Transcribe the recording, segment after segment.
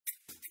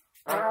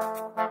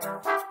Welcome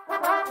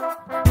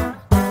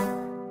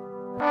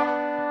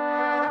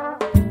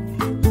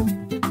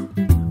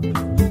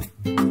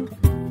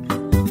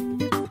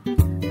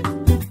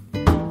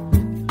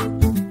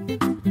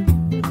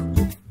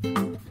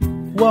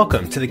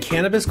to the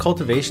Cannabis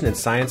Cultivation and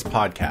Science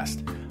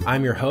Podcast.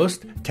 I'm your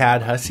host,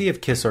 Tad Hussey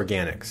of KISS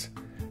Organics.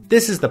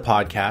 This is the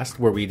podcast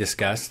where we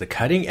discuss the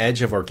cutting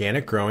edge of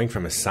organic growing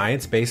from a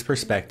science-based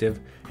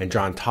perspective and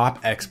draw on top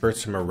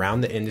experts from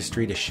around the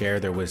industry to share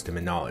their wisdom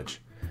and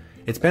knowledge.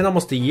 It's been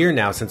almost a year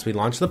now since we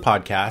launched the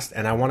podcast,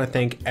 and I want to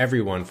thank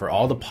everyone for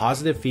all the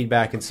positive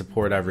feedback and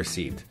support I've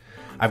received.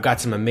 I've got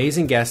some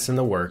amazing guests in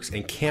the works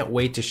and can't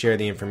wait to share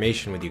the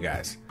information with you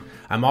guys.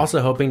 I'm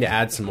also hoping to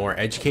add some more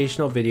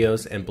educational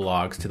videos and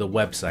blogs to the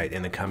website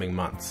in the coming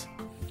months.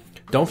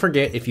 Don't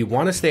forget, if you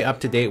want to stay up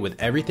to date with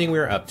everything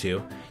we're up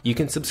to, you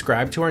can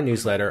subscribe to our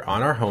newsletter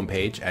on our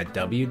homepage at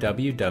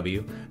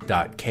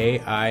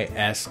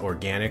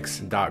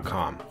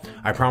www.kisorganics.com.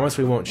 I promise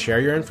we won't share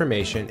your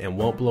information and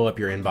won't blow up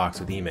your inbox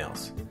with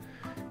emails.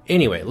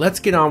 Anyway, let's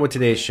get on with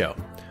today's show.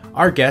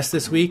 Our guest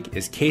this week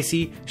is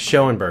Casey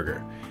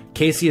Schoenberger.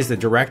 Casey is the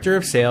Director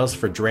of Sales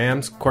for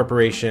Dramm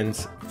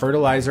Corporation's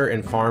Fertilizer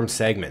and Farm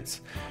segments.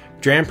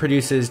 Dramm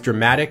produces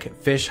dramatic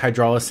fish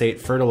hydrolysate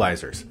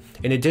fertilizers.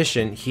 In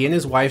addition, he and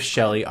his wife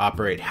Shelly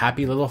operate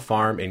Happy Little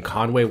Farm in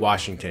Conway,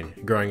 Washington,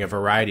 growing a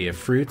variety of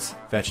fruits,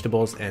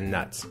 vegetables, and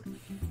nuts.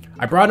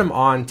 I brought him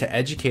on to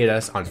educate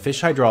us on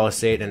fish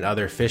hydrolysate and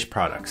other fish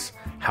products.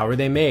 How are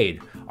they made?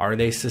 Are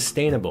they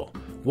sustainable?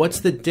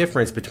 What's the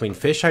difference between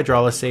fish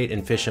hydrolysate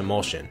and fish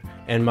emulsion?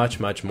 And much,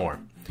 much more.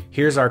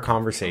 Here's our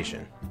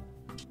conversation.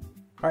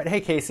 All right.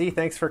 Hey, Casey,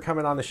 thanks for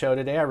coming on the show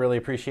today. I really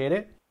appreciate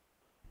it.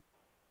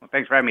 Well,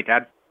 thanks for having me,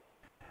 Tad.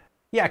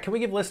 Yeah, can we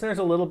give listeners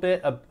a little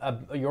bit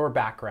of your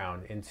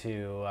background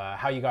into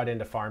how you got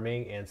into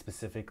farming and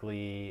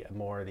specifically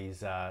more of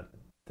these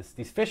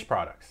fish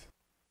products?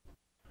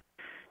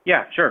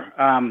 Yeah, sure.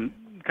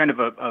 Kind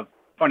of a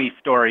funny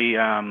story,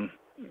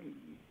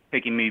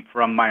 taking me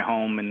from my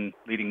home and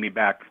leading me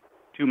back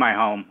to my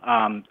home.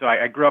 So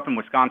I grew up in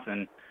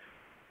Wisconsin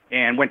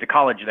and went to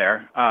college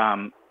there.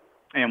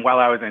 And while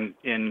I was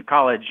in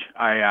college,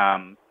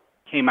 I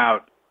came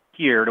out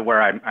here to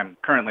where I'm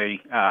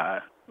currently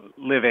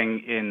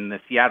living in the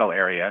Seattle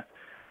area.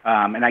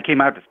 And I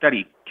came out to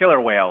study killer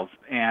whales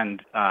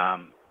and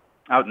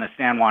out in the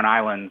San Juan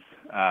Islands,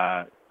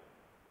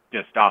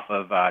 just off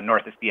of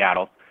north of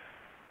Seattle,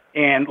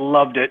 and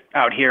loved it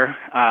out here.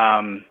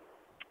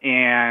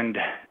 And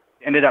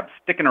ended up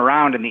sticking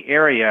around in the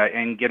area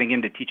and getting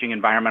into teaching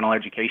environmental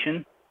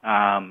education,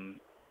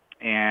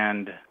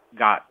 and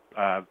got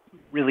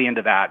really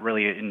into that,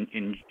 really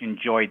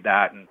enjoyed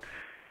that, and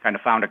kind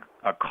of found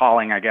a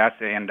calling, I guess.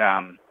 And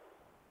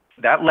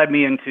that led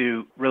me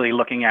into really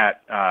looking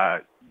at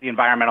the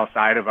environmental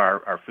side of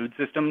our food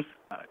systems,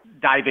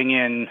 diving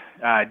in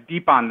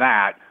deep on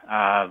that,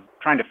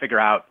 trying to figure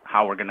out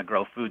how we're going to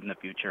grow food in the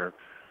future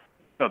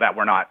so that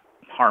we're not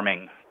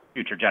harming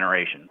future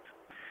generations.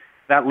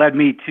 That led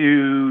me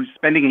to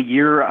spending a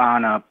year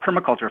on a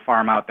permaculture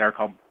farm out there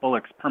called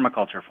Bullock's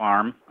Permaculture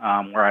Farm,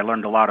 where I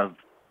learned a lot of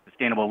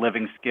sustainable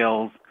living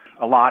skills,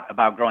 a lot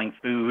about growing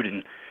food,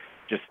 and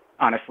just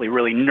honestly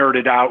really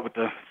nerded out with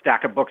the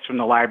stack of books from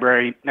the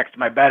library next to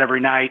my bed every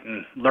night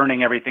and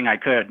learning everything I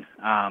could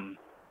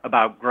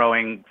about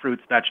growing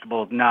fruits,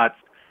 vegetables, nuts.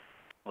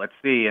 Let's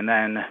see. And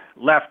then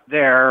left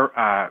there,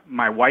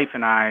 my wife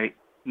and I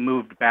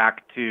moved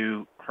back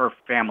to her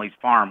family's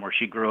farm where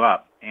she grew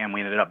up, and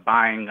we ended up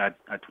buying a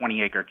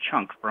 20-acre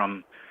chunk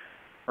from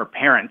her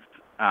parents,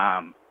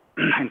 and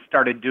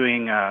started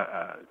doing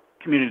a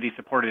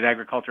community-supported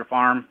agriculture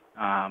farm,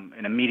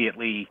 and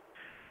immediately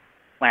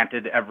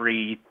planted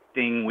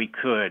everything we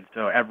could.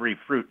 So every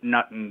fruit,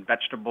 nut, and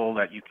vegetable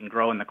that you can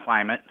grow in the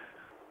climate,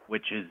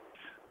 which is,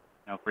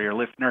 for your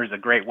listeners, a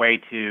great way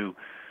to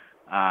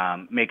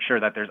make sure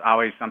that there's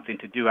always something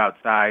to do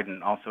outside,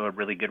 and also a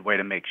really good way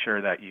to make sure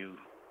that you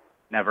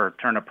never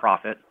turn a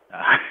profit,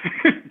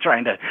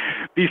 trying to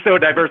be so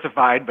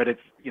diversified. But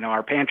it's,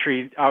 our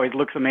pantry always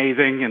looks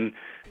amazing, and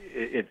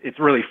it's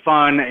really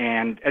fun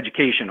and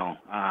educational,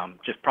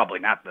 just probably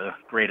not the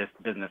greatest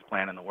business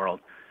plan in the world.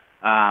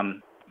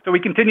 So we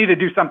continue to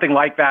do something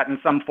like that in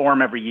some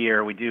form every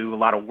year. We do a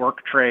lot of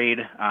work trade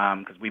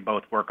because we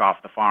both work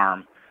off the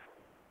farm.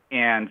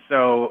 And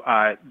so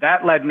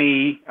that led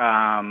me,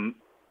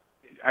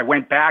 I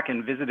went back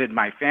and visited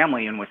my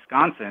family in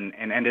Wisconsin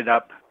and ended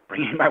up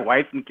bringing my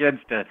wife and kids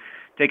to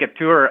take a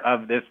tour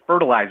of this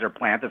fertilizer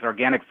plant, this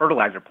organic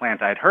fertilizer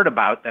plant I had heard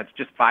about that's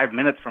just 5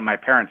 minutes from my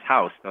parents'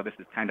 house. So this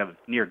is kind of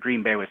near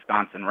Green Bay,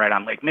 Wisconsin, right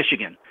on Lake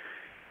Michigan.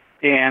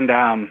 And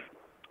I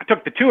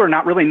took the tour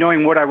not really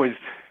knowing what I was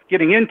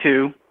getting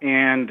into,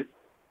 and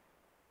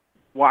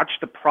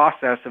watched the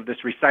process of this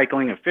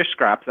recycling of fish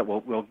scraps that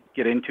we'll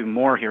get into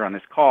more here on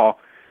this call,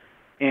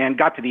 and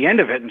got to the end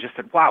of it and just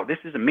said, wow, this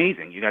is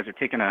amazing. You guys are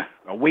taking a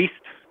waste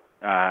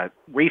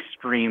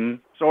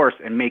stream source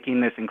and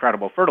making this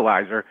incredible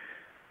fertilizer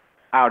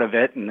out of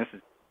it. And this is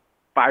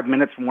 5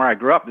 minutes from where I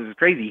grew up. This is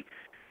crazy.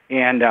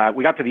 And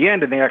we got to the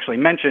end, and they actually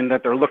mentioned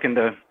that they're looking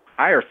to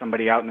hire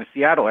somebody out in the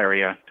Seattle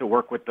area to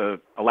work with the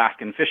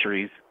Alaskan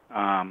fisheries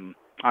on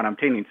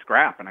obtaining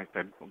scrap. And I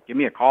said, well, give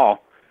me a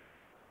call.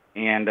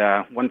 And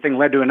one thing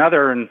led to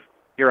another, and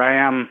here I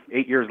am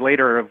 8 years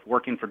later of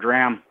working for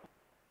Dramm.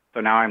 So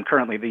now I'm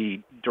currently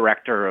the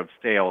director of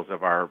sales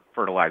of our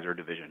fertilizer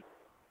division.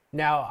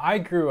 Now, I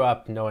grew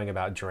up knowing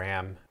about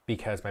Dramm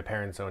because my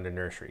parents owned a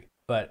nursery.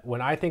 But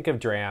when I think of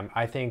Dramm,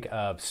 I think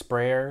of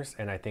sprayers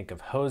and I think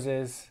of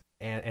hoses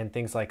and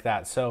things like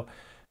that. So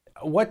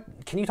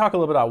can you talk a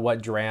little bit about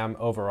what Dramm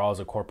overall as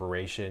a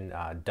corporation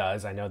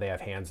does? I know they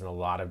have hands in a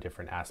lot of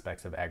different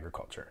aspects of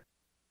agriculture.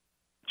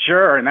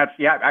 Sure, and that's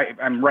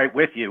I'm right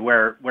with you.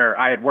 Where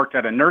I had worked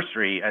at a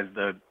nursery as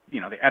the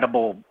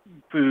edible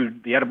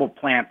food, the edible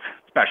plant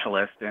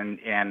specialist,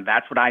 and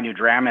that's what I knew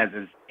Dramm as,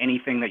 is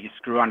anything that you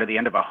screw onto the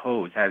end of a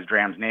hose has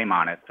Dramm's name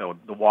on it. So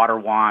the water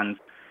wands.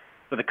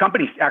 So the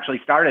company actually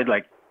started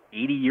like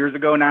 80 years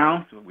ago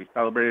now. So we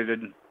celebrated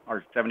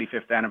our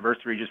 75th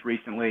anniversary just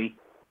recently.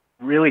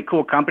 Really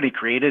cool company,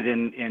 created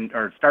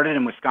started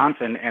in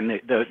Wisconsin, and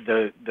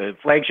the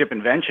flagship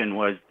invention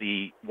was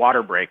the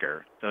water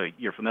breaker. So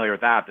you're familiar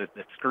with that,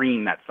 the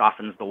screen that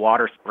softens the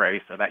water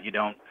spray so that you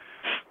don't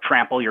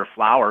trample your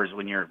flowers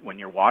when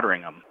you're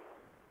watering them.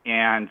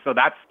 And so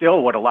that's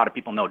still what a lot of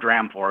people know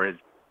Dramm for, is,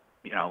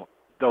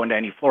 go into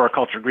any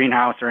floriculture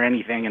greenhouse or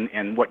anything,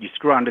 and what you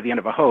screw onto the end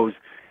of a hose.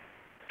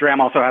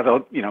 Dramm also has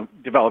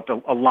developed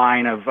a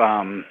line of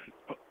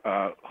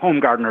home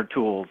gardener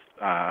tools.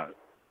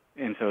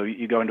 And so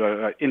you go into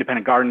an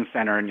independent garden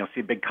center and you'll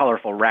see big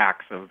colorful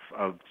racks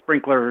of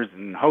sprinklers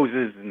and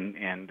hoses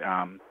and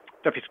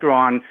stuff you screw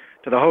on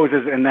to the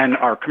hoses. And then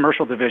our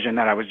commercial division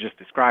that I was just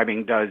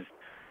describing does,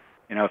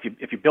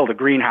 if you build a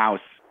greenhouse,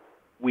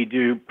 we can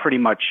do pretty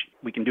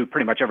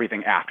much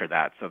everything after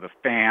that. So the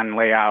fan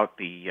layout,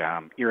 the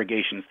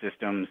irrigation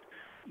systems,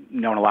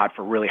 known a lot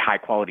for really high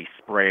quality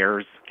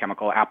sprayers,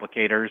 chemical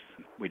applicators.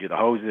 We do the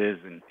hoses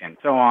and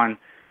so on.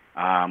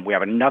 We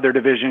have another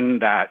division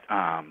that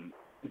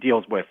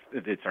deals with,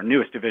 it's our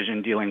newest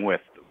division, dealing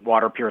with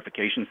water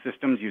purification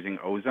systems using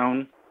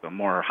ozone, so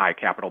more high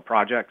capital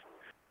projects.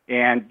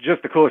 And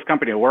just the coolest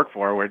company to work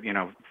for. We're,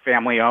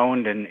 family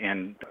owned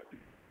and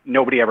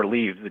nobody ever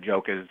leaves. The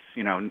joke is,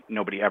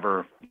 nobody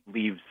ever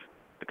leaves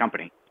the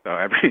company. So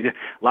a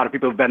lot of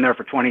people have been there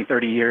for 20,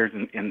 30 years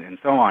and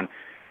so on.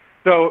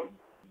 So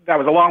that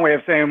was a long way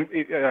of saying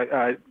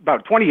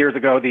about 20 years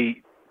ago,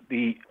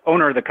 the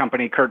owner of the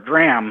company, Kurt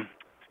Dramm,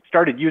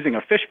 started using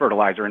a fish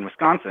fertilizer in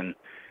Wisconsin,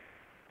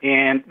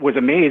 and was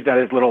amazed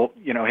at his little,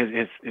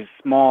 his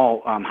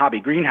small hobby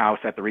greenhouse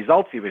at the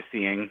results he was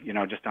seeing,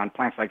 just on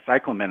plants like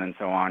cyclamen and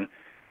so on.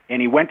 And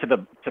he went to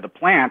the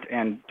plant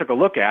and took a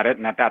look at it.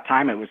 And at that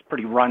time, it was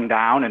pretty run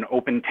down and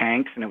open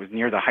tanks, and it was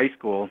near the high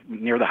school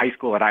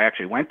that I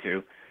actually went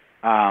to,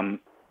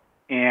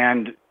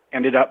 and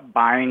ended up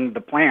buying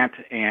the plant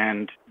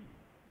and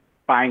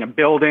buying a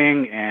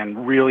building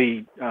and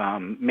really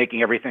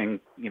making everything,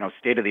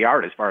 state of the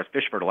art as far as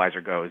fish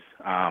fertilizer goes.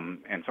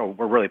 And so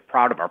we're really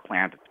proud of our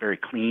plant. It's very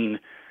clean.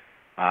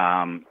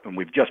 And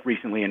we've just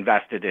recently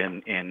invested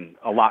in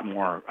a lot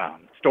more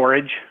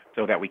storage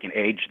so that we can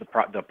age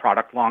the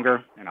product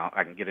longer. And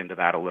I can get into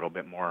that a little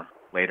bit more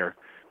later.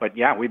 But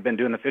yeah, we've been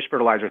doing the fish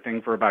fertilizer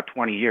thing for about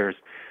 20 years.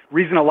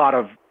 Reason a lot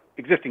of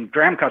existing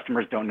Dramm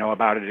customers don't know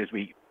about it is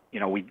we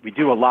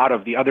do a lot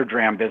of the other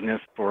Dramm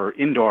business for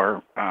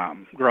indoor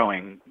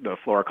growing, the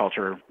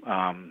floriculture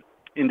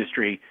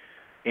industry,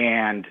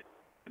 and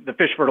the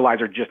fish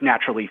fertilizer just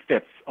naturally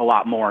fits a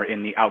lot more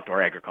in the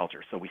outdoor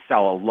agriculture. So we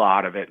sell a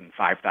lot of it in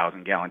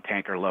 5,000-gallon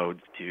tanker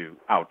loads to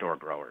outdoor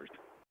growers.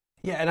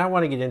 Yeah, and I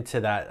want to get into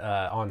that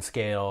on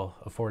scale,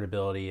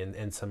 affordability,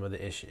 and some of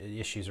the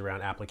issues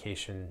around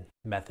application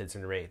methods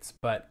and rates.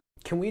 But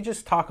can we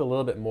just talk a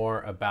little bit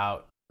more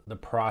about the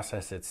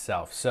process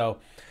itself? So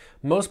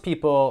most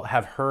people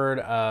have heard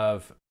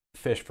of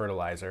fish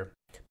fertilizer,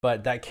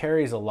 but that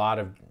carries a lot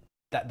of,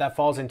 that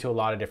falls into a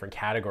lot of different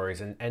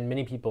categories, and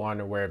many people aren't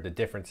aware of the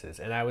differences.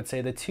 And I would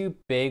say the two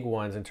big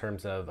ones in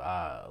terms of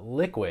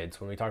liquids,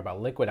 when we talk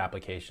about liquid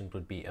applications,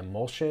 would be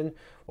emulsion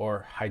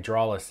or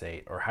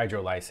hydrolysate or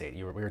hydrolysate.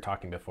 We were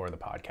talking before the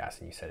podcast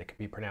and you said it could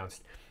be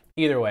pronounced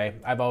either way.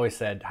 I've always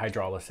said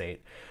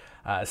hydrolysate.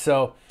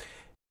 So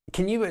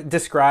can you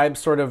describe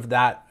sort of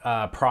that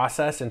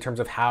process in terms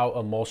of how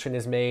emulsion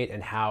is made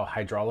and how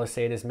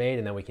hydrolysate is made,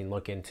 and then we can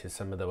look into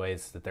some of the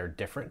ways that they're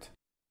different?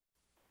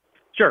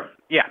 Sure.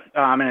 Yeah.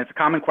 And it's a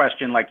common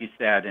question, like you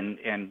said, and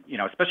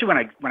especially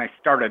when I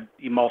started,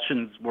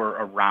 emulsions were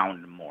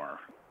around more.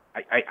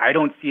 I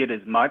don't see it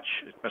as much,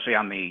 especially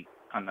on the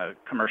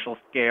commercial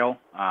scale.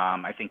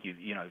 I think if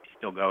you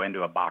still go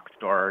into a box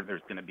store,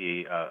 there's going to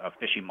be a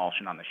fish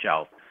emulsion on the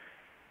shelf.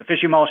 The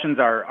fish emulsions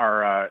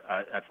are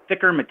a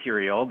thicker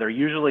material. They're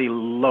usually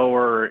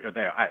lower.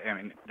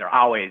 They're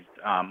always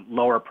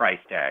lower price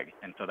tag,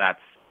 and so that's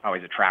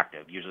always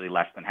attractive. Usually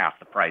less than half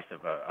the price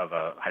of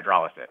a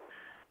hydrolysate.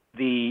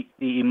 The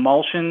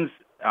emulsions,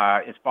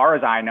 as far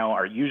as I know,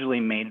 are usually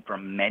made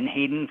from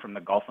menhaden from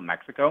the Gulf of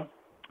Mexico.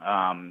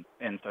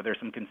 And so there's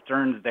some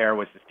concerns there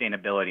with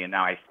sustainability. And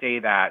now I say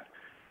that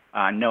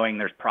knowing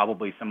there's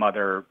probably some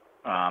other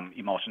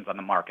emulsions on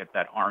the market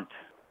that aren't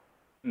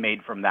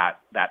made from that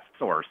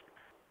source.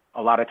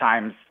 A lot of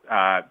times,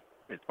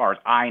 as far as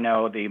I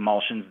know, the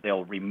emulsions,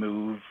 they'll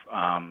remove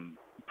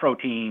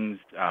proteins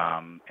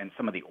and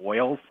some of the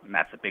oils, and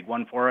that's a big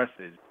one for us,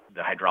 is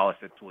the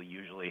hydrolysates will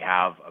usually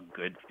have a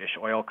good fish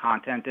oil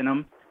content in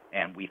them,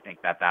 and we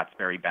think that that's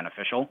very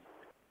beneficial.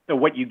 So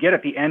what you get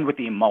at the end with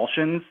the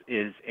emulsions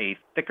is a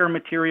thicker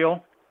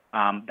material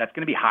that's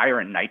going to be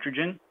higher in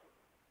nitrogen.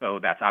 So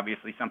that's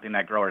obviously something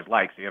that growers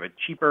like. So you have a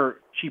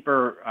cheaper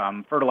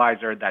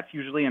fertilizer that's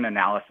usually an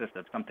analysis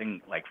of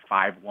something like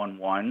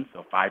 5-1-1,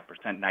 so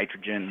 5%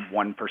 nitrogen,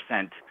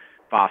 1%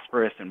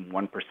 phosphorus, and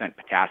 1%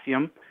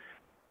 potassium.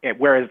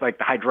 Whereas like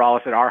the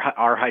hydrolysate,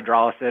 our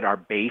hydrolysate, our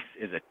base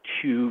is a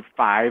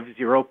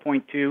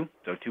 2-5-0.2,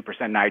 so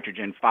 2%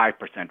 nitrogen, 5%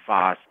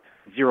 phos,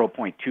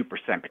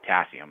 0.2%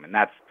 potassium, and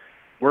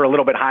we're a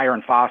little bit higher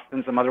in phos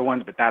than some other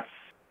ones, but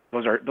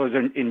those are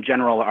in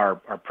general are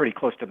pretty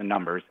close to the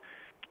numbers.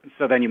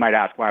 So then you might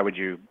ask, why would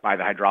you buy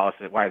the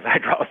hydrolysate? Why is the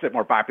hydrolysate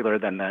more popular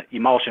than the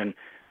emulsion?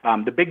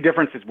 The big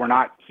difference is we're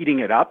not heating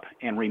it up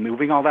and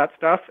removing all that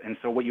stuff. And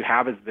so what you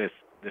have is this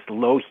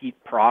low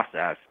heat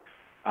process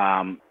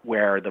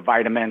where the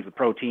vitamins, the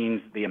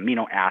proteins, the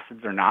amino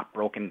acids are not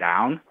broken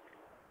down.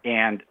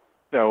 And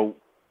so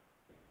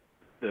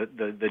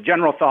the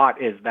general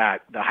thought is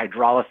that the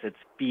hydrolysates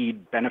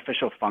feed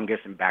beneficial fungus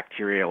and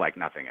bacteria like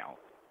nothing else.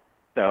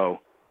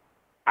 So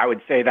I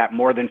would say that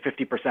more than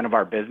 50% of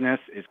our business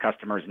is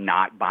customers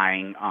not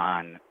buying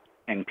on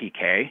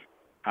NPK.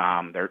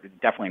 They're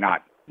definitely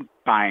not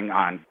buying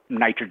on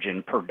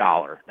nitrogen per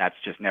dollar. That's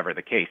just never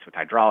the case with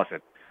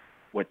hydrolysis.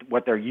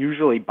 What they're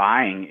usually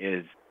buying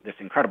is this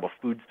incredible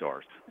food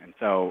source. And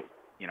so,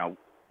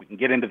 we can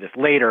get into this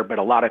later, but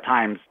a lot of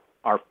times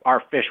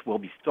our fish will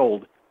be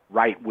sold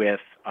right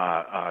with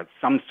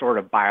some sort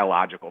of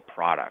biological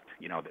product.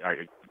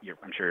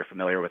 I'm sure you're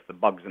familiar with the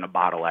bugs in a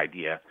bottle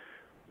idea.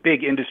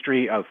 Big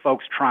industry of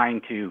folks trying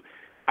to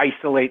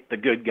isolate the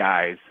good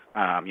guys.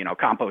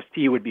 Compost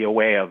tea would be a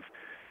way of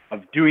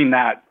doing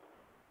that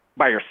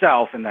by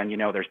yourself. And then,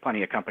 there's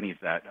plenty of companies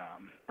that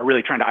are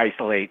really trying to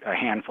isolate a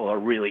handful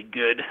of really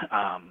good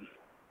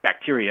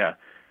bacteria.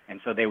 And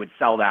so they would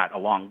sell that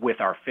along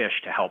with our fish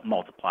to help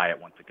multiply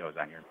it once it goes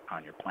on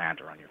your plant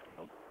or on your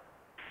field.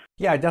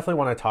 Yeah, I definitely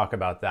want to talk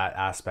about that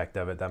aspect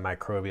of it, the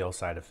microbial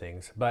side of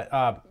things. But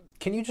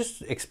can you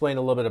just explain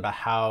a little bit about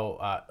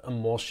how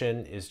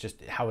emulsion is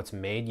just how it's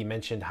made? You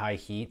mentioned high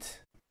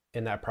heat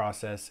in that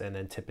process, and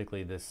then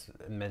typically this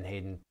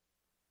menhaden,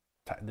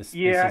 this is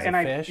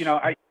a fish.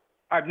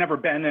 I've never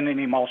been in an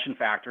emulsion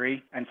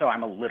factory, and so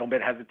I'm a little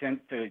bit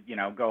hesitant to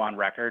go on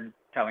record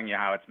telling you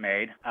how it's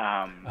made.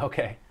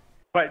 Okay.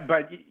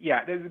 But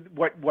yeah,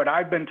 what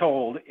I've been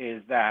told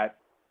is that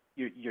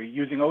you're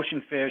using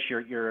ocean fish.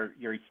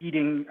 You're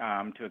heating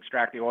to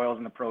extract the oils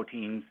and the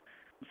proteins.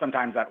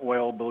 Sometimes that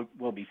oil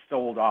will be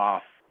sold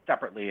off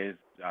separately as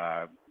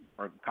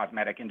for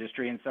cosmetic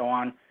industry and so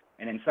on.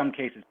 And in some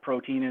cases,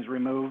 protein is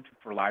removed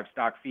for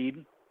livestock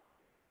feed.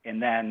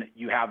 And then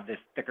you have this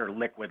thicker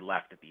liquid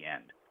left at the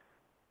end.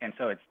 And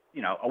so it's,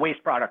 a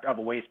waste product of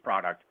a waste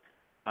product.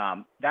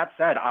 That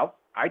said,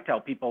 I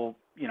tell people,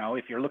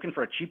 if you're looking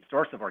for a cheap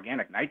source of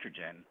organic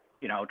nitrogen,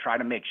 try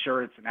to make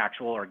sure it's an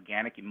actual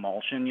organic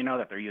emulsion,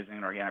 that they're using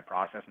an organic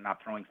process and not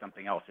throwing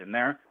something else in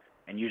there.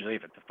 And usually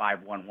if it's a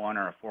 5-1-1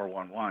 or a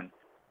 4-1-1,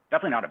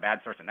 definitely not a bad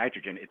source of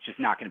nitrogen. It's just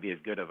not going to be as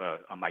good of a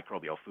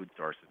microbial food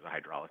source as a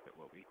hydrolysate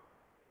will be.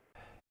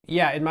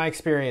 Yeah, in my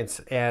experience,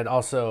 and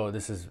also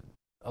this is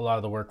a lot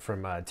of the work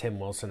from Tim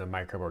Wilson of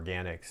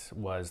Microbe-Organics,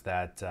 was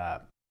that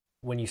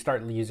when you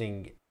start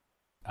using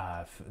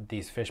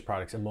these fish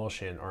products,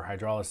 emulsion or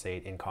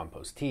hydrolysate in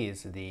compost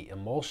teas, the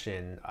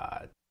emulsion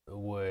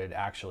would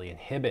actually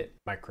inhibit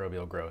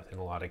microbial growth in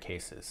a lot of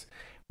cases,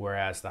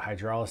 whereas the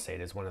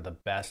hydrolysate is one of the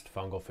best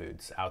fungal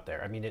foods out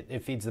there. I mean,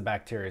 it feeds the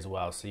bacteria as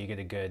well, so you get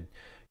a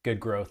good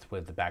growth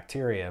with the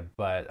bacteria,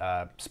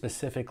 but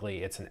specifically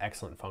it's an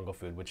excellent fungal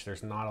food, which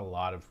there's not a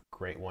lot of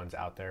great ones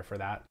out there for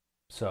that.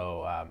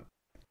 So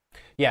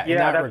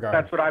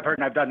that's what I've heard,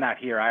 and I've done that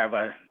here. I have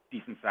a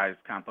decent-sized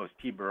compost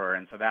tea brewer,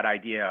 and so that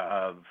idea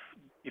of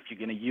if you're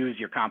going to use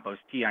your compost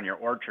tea on your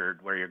orchard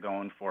where you're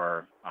going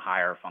for a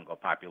higher fungal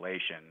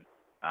population,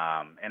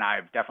 and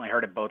I've definitely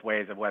heard it both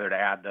ways of whether to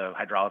add the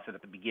hydrolysate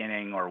at the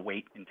beginning or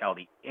wait until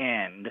the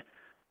end.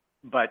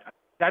 But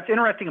that's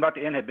interesting about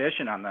the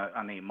inhibition on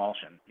the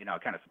emulsion. It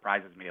kind of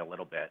surprises me a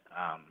little bit.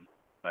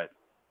 But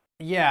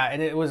yeah,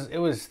 and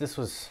this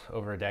was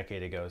over a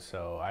decade ago,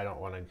 so I don't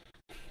want to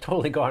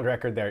totally go on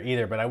record there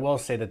either, but I will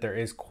say that there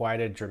is quite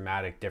a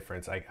dramatic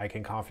difference. I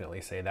can confidently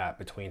say that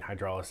between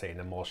hydrolysate and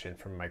emulsion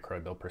from a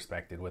microbial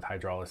perspective, with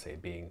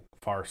hydrolysate being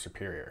far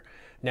superior.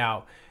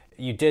 Now,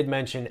 You did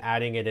mention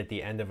adding it at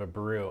the end of a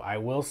brew. I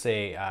will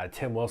say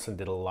Tim Wilson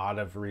did a lot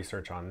of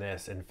research on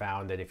this and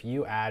found that if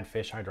you add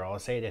fish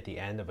hydrolysate at the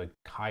end of a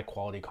high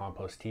quality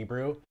compost tea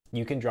brew,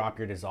 you can drop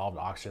your dissolved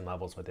oxygen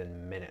levels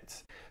within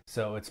minutes.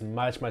 So it's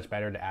much, much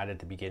better to add it at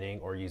the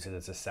beginning or use it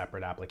as a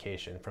separate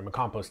application from a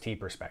compost tea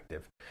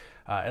perspective.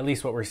 At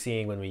least what we're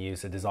seeing when we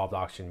use a dissolved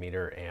oxygen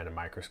meter and a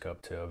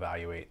microscope to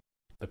evaluate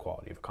the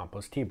quality of a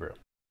compost tea brew.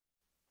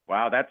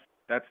 Wow, that's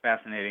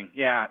fascinating.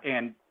 Yeah,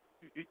 and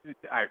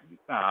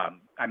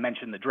I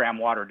mentioned the Dramm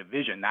water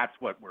division. That's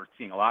what we're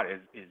seeing a lot is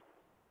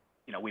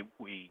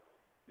we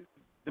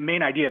the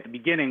main idea at the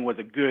beginning was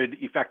a good,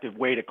 effective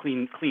way to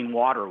clean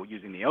water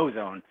using the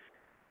ozone.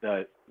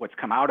 What's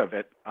come out of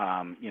it,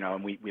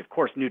 and we of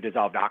course knew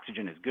dissolved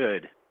oxygen is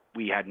good.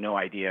 We had no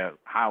idea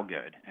how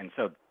good, and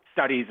so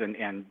studies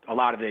and a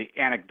lot of the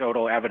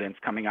anecdotal evidence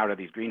coming out of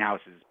these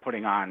greenhouses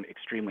putting on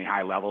extremely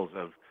high levels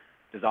of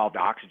dissolved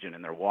oxygen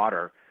in their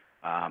water,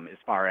 as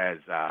far as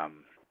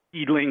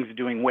seedlings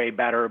doing way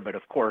better, but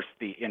of course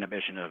the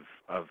inhibition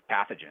of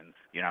pathogens.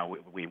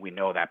 We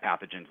know that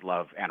pathogens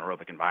love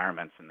anaerobic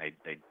environments and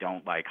they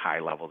don't like high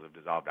levels of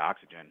dissolved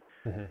oxygen.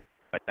 Mm-hmm.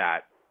 But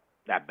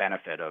that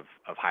benefit of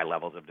high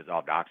levels of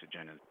dissolved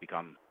oxygen has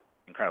become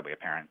incredibly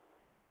apparent.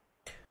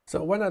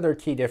 So one other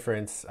key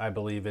difference, I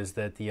believe, is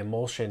that the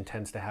emulsion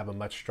tends to have a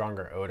much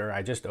stronger odor.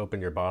 I just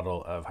opened your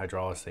bottle of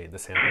hydrolysate, the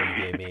sample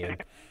you gave me,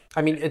 and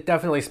I mean, it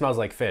definitely smells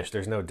like fish.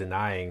 There's no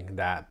denying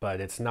that,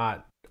 but it's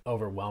not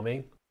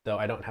overwhelming, though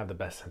I don't have the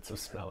best sense of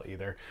smell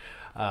either.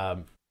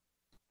 I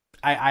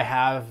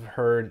have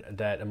heard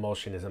that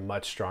emulsion is a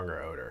much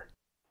stronger odor.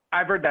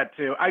 I've heard that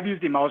too. I've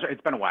used emulsion.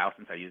 It's been a while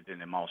since I used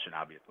an emulsion,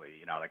 obviously.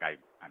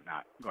 I'm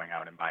not going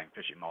out and buying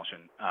fish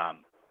emulsion.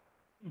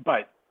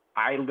 But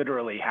I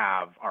literally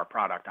have our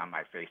product on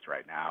my face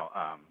right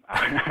now.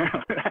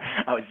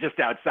 I was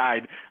just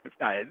outside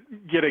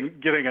getting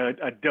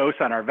a dose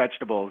on our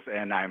vegetables,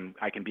 and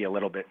I can be a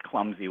little bit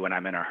clumsy when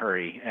I'm in a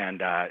hurry, and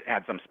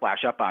had some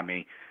splash up on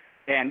me.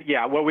 And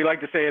yeah, what we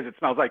like to say is it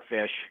smells like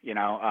fish.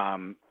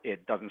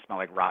 It doesn't smell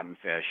like rotten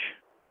fish.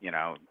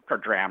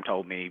 Dramm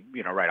told me,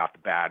 right off the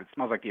bat, it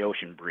smells like the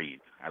ocean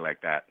breathes. I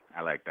like that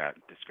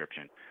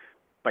description.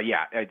 But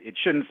yeah, it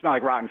shouldn't smell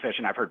like rotten fish,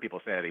 and I've heard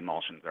people say that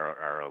emulsions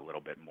are a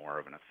little bit more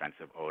of an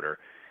offensive odor.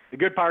 The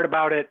good part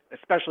about it,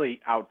 especially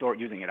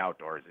using it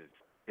outdoors, is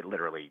it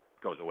literally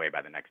goes away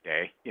by the next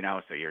day.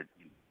 So your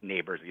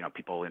neighbors,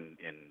 people in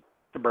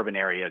suburban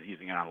areas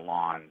using it on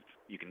lawns,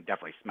 you can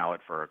definitely smell it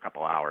for a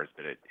couple hours,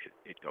 but it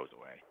goes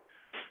away.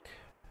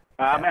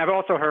 I've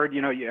also heard,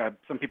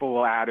 some people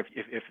will add,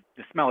 if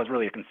the smell is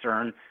really a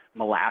concern,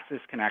 molasses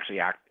can actually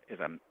act as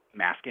a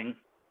masking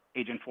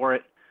agent for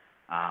it.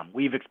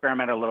 We've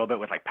experimented a little bit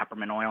with like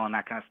peppermint oil and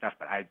that kind of stuff,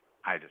 but I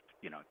just,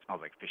 it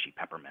smells like fishy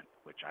peppermint,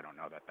 which I don't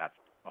know that's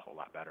a whole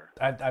lot better.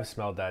 I've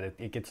smelled that.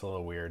 It gets a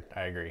little weird.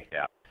 I agree.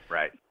 Yeah,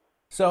 right.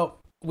 So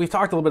we've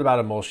talked a little bit about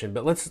emulsion,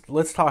 but let's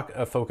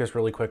focus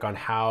really quick on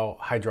how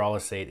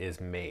hydrolysate is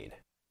made.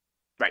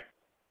 Right.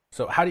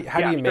 So how do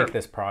you make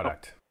this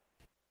product?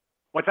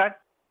 What's that?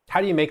 How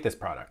do you make this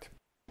product?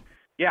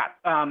 Yeah,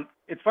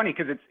 it's funny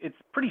because it's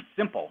pretty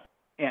simple,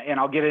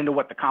 and I'll get into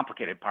what the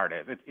complicated part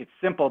is. It's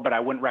simple, but I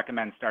wouldn't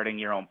recommend starting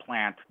your own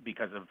plant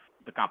because of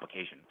the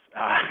complications.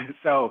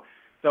 So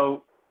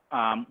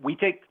we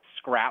take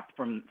scrap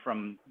from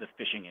the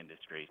fishing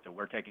industry. So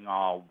we're taking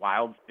all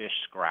wild fish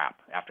scrap.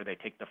 After they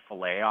take the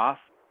fillet off,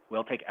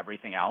 we'll take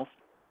everything else.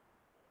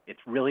 It's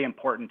really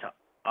important to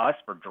us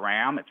for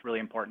Dramm. It's really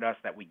important to us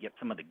that we get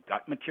some of the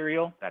gut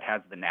material that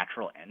has the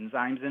natural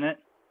enzymes in it.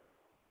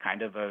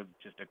 Kind of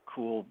just a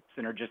cool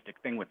synergistic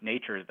thing with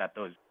nature is that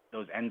those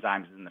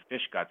enzymes in the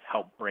fish guts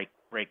help break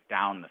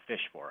down the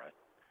fish for us.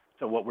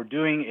 So what we're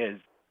doing is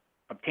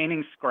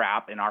obtaining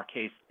scrap. In our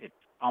case, it's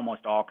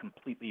almost all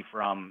completely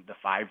from the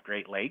 5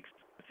 Great Lakes,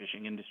 the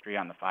fishing industry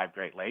on the 5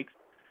 Great Lakes.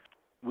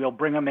 We'll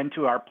bring them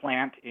into our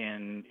plant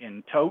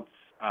in totes,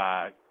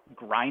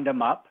 grind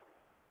them up,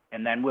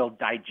 and then we'll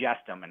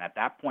digest them. And at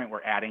that point,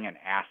 we're adding an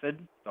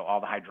acid. So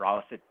all the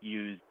hydrolysate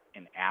used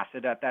in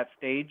acid at that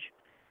stage.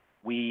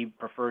 We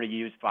prefer to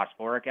use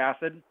phosphoric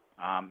acid.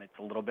 It's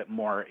a little bit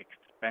more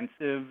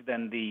expensive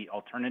than the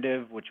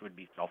alternative, which would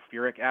be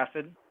sulfuric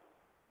acid.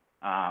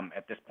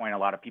 At this point, a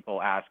lot of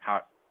people ask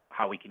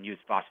how we can use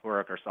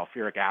phosphoric or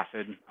sulfuric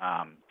acid,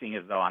 seeing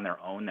as though on their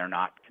own they're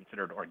not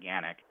considered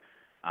organic.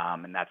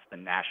 And that's the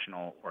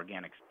National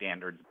Organic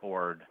Standards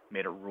Board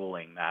made a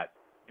ruling that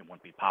it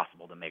wouldn't be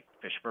possible to make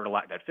fish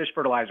fertilizer. That fish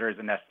fertilizer is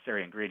a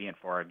necessary ingredient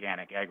for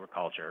organic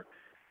agriculture,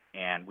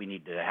 and we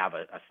need to have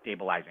a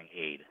stabilizing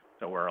aid.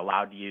 So we're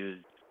allowed to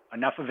use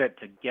enough of it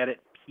to get it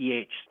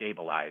pH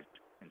stabilized.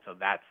 And so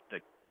that's the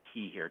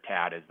key here,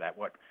 Tad, is that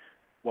what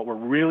we're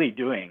really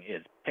doing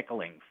is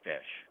pickling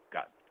fish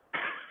guts.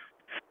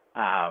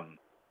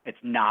 It's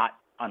not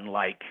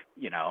unlike,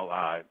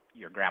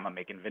 your grandma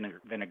making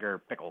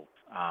vinegar pickles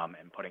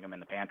and putting them in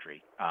the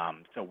pantry.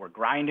 So we're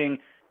grinding,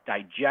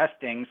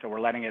 digesting, so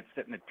we're letting it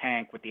sit in the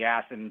tank with the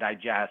acid and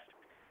digest.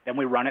 Then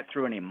we run it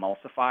through an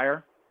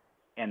emulsifier.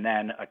 And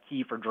then a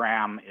key for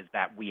Dramm is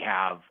that we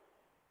have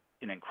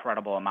an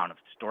incredible amount of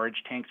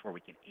storage tanks where we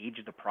can age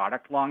the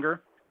product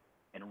longer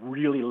and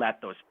really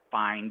let those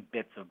fine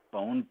bits of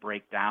bone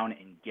break down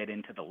and get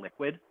into the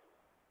liquid.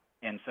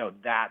 And so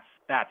that's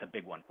a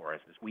big one for us,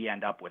 is we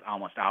end up with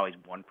almost always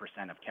 1%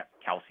 of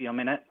calcium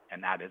in it,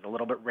 and that is a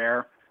little bit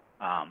rare.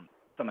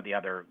 Some of the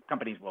other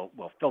companies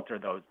will filter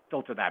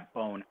that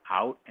bone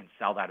out and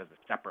sell that as a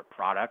separate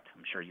product.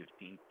 I'm sure you've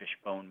seen fish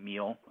bone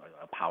meal,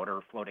 a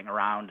powder floating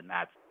around, and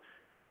that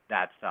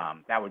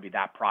would be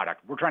that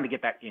product. We're trying to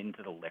get that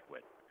into the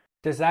liquid.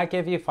 Does that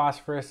give you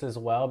phosphorus as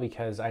well?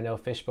 Because I know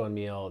fishbone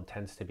meal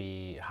tends to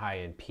be high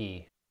in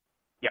P.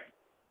 Yep.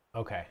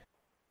 Okay.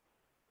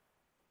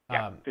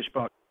 Yeah,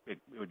 fishbone, it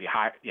would be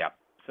high. Yeah.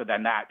 So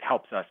then that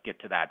helps us get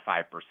to that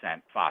 5%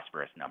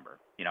 phosphorus number.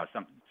 You know,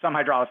 some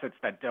hydrolysates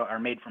that are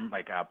made from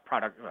like a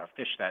product,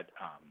 fish that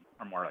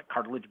are more like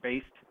cartilage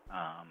based.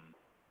 I've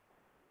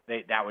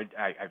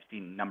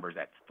seen numbers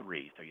at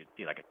 3. So you'd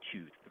see like a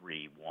 2,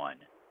 3, 1.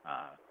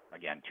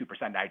 Again,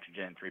 2%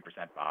 nitrogen,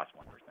 3% phos,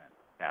 1%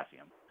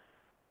 potassium.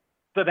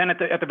 So then at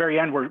the very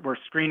end, we're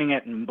screening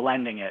it and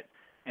blending it.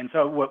 And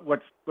so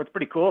what's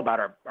pretty cool about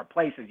our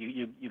place is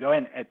you go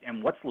in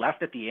and what's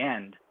left at the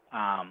end,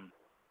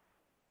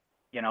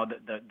 you know,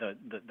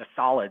 the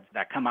solids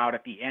that come out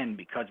at the end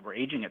because we're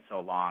aging it so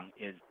long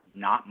is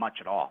not much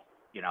at all.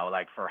 You know,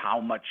 like for how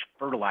much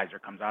fertilizer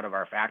comes out of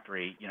our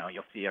factory, you know,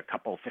 you'll see a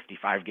couple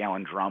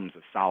 55-gallon drums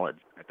of solids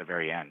at the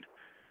very end.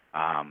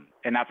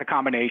 And that's a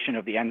combination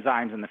of the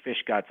enzymes in the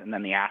fish guts and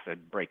then the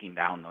acid breaking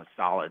down those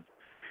solids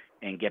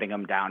and getting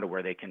them down to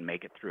where they can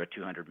make it through a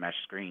 200 mesh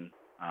screen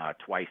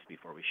twice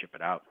before we ship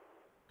it out.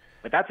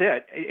 But that's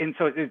it. And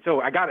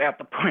so I got at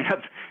the point of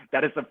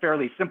that it's a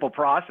fairly simple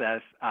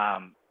process.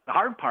 The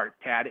hard part,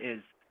 Tad, is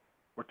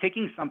we're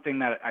taking something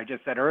that I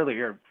just said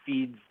earlier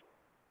feeds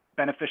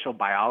beneficial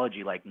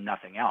biology like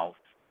nothing else,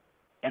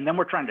 and then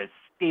we're trying to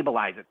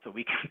stabilize it so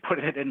we can put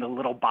it into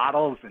little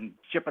bottles and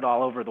ship it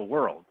all over the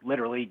world.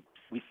 Literally,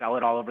 we sell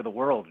it all over the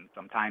world, and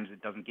sometimes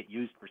it doesn't get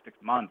used for 6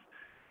 months.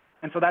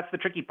 And so that's the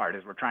tricky part,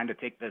 is we're trying to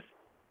take this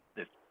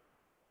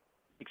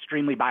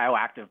extremely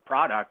bioactive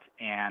product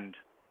and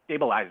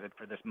stabilize it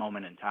for this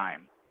moment in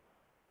time.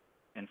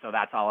 And so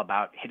that's all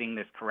about hitting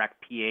this correct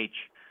pH.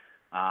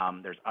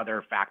 There's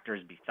other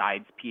factors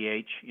besides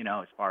pH, you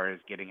know, as far as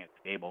getting it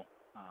stable.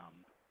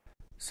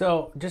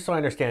 So just so I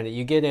understand it,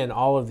 you get in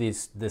all of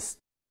these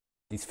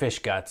fish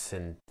guts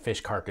and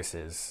fish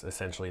carcasses,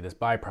 essentially this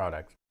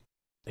byproduct.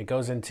 It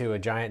goes into a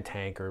giant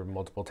tank or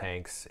multiple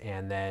tanks,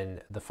 and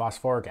then the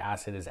phosphoric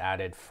acid is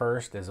added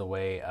first as a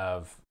way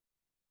of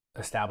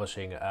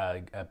establishing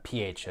a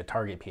pH, a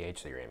target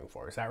pH that you're aiming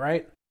for. Is that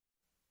right?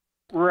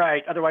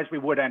 Right. Otherwise, we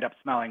would end up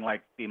smelling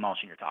like the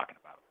emulsion you're talking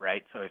about,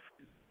 right? So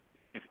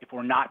if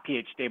we're not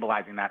pH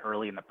stabilizing that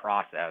early in the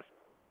process,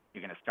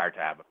 you're going to start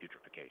to have a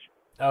putrefaction.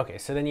 Okay,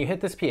 so then you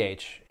hit this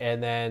pH,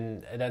 and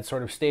then that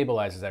sort of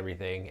stabilizes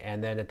everything,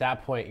 and then at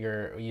that point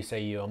you say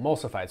you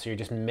emulsify it, so you're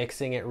just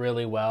mixing it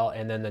really well,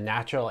 and then the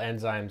natural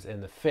enzymes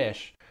in the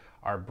fish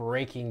are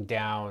breaking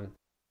down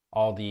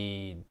all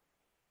the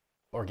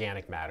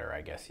organic matter,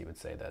 I guess you would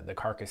say, the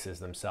carcasses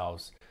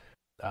themselves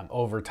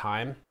over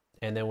time.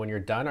 And then when you're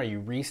done, are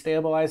you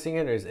restabilizing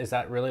it, or is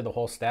that really the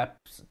whole step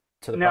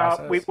to the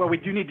process? No, we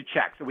do need to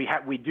check. So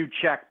we do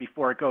check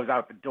before it goes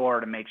out the door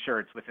to make sure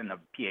it's within the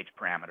pH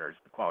parameters,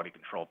 the quality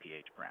control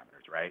pH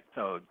parameters, right?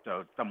 So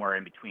somewhere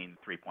in between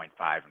 3.5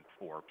 and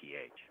 4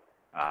 pH.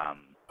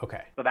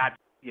 Okay. So that's,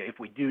 if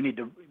we do need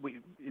to,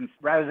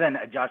 rather than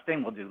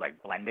adjusting, we'll do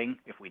like blending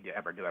if we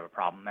ever do have a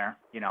problem there,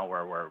 you know,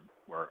 where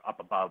we're up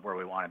above where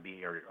we want to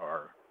be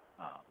or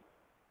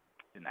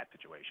in that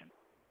situation.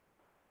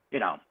 You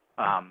know,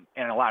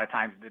 and a lot of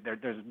times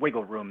there's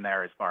wiggle room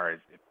there as far as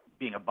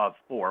being above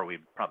 4, we'd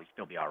probably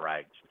still be all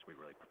right. It's just we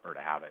really prefer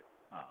to have it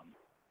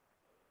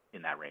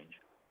in that range.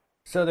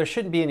 So there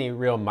shouldn't be any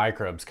real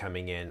microbes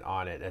coming in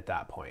on it at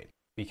that point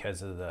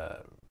because of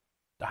the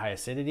high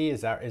acidity.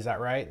 Is that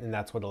right? And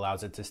that's what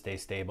allows it to stay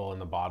stable in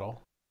the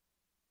bottle?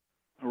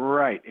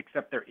 Right,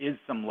 except there is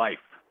some life.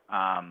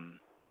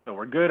 So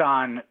we're good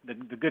on,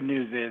 the good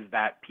news is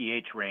that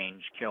pH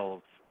range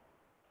kills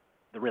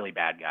the really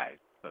bad guys,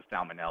 so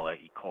Salmonella,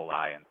 E.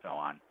 coli, and so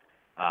on.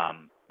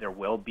 There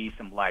will be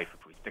some life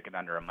if we stick it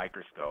under a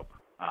microscope,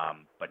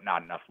 but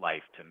not enough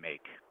life to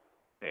make,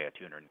 say, a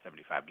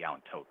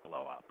 275-gallon tote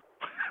blow up,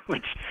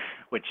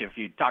 which if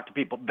you talk to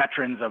people,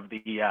 veterans of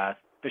the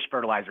fish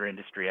fertilizer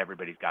industry,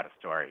 everybody's got a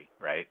story,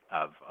 right,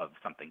 of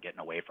something getting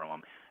away from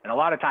them. And a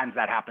lot of times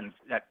that happens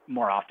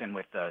more often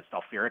with the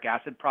sulfuric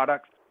acid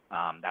products.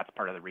 That's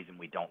part of the reason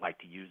we don't like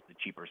to use the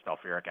cheaper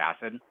sulfuric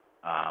acid,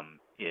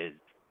 is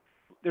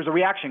there's a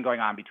reaction going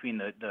on between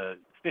the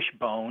fish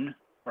bone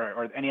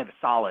or any of the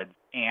solids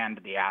and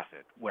the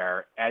acid,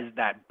 where as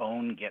that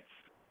bone gets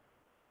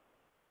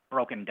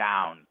broken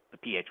down, the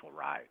pH will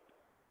rise.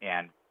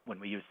 And when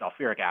we use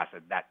sulfuric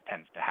acid, that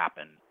tends to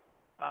happen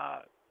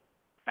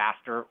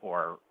faster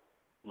or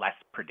less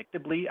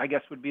predictably, I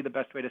guess would be the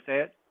best way to say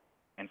it.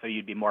 And so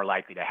you'd be more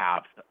likely to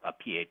have a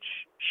pH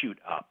shoot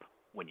up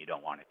when you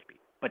don't want it to be.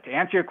 But to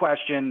answer your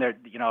question, there,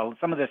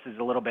 some of this is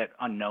a little bit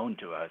unknown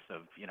to us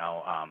of,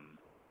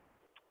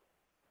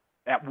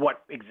 at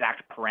what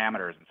exact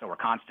parameters. And so we're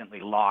constantly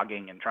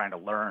logging and trying to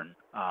learn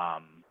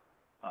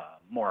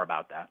more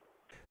about that.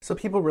 So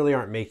people really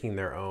aren't making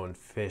their own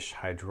fish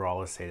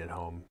hydrolysate at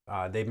home.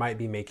 They might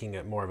be making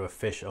it more of a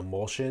fish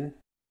emulsion,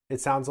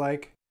 it sounds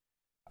like.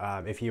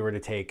 If you were to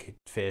take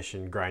fish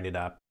and grind it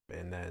up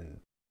and then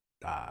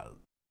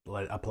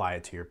apply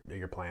it to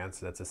your plants,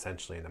 that's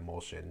essentially an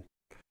emulsion,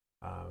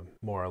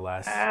 more or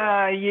less.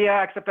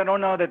 Yeah, except I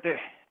don't know that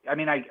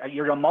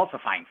you're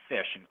emulsifying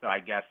fish, and so I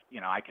guess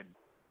I could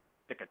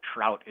stick a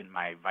trout in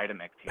my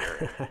Vitamix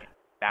here.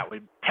 That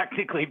would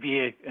technically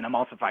be an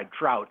emulsified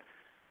trout.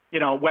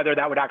 Whether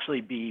that would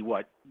actually be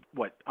what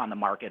on the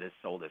market is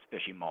sold as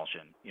fish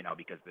emulsion,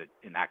 because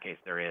in that case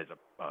there is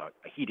a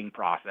heating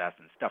process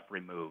and stuff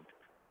removed.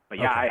 But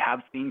yeah, okay. I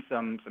have seen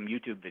some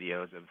YouTube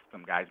videos of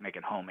some guys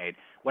making homemade.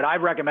 What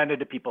I've recommended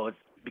to people is,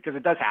 because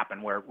it does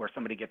happen where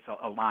somebody gets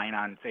a line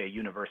on, say, a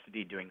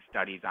university doing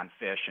studies on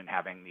fish and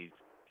having these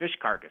fish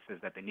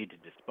carcasses that they need to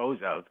dispose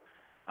of.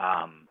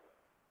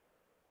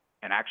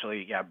 And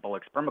actually,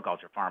 Bullock's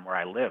Permaculture Farm where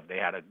I live, they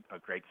had a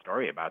great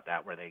story about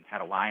that, where they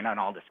had a line on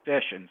all this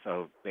fish, and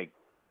so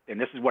and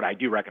this is what I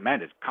do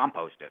recommend, is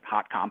compost it,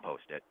 hot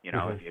compost it.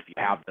 If you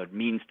have the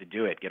means to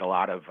do it, get a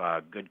lot of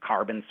good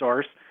carbon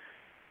source.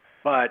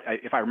 But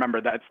if I remember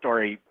that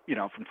story,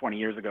 from 20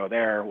 years ago,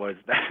 there was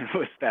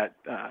that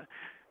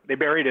they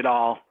buried it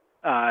all,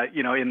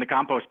 in the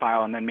compost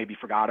pile, and then maybe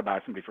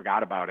somebody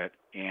forgot about it,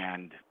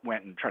 and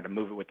went and tried to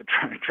move it with the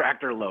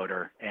tractor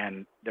loader.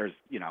 And there's,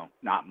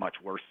 not much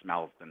worse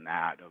smells than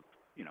that of,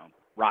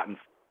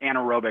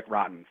 anaerobic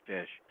rotten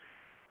fish.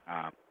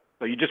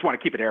 So you just want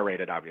to keep it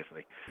aerated,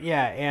 obviously.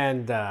 Yeah,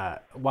 and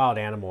wild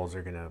animals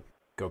are going to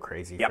go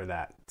crazy for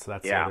that. So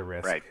that's the other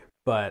risk. Right.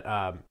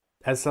 But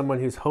as someone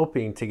who's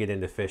hoping to get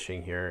into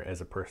fishing here as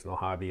a personal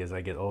hobby as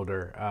I get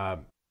older,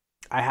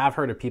 I have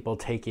heard of people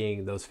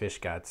taking those fish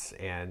guts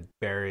and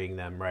burying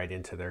them right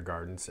into their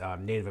gardens.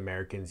 Native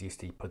Americans used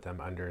to put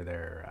them under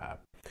their,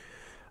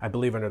 I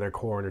believe, under their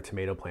corn or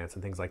tomato plants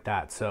and things like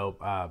that.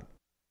 So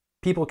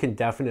people can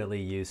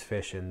definitely use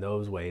fish in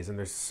those ways, and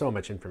there's so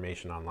much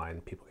information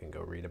online people can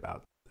go read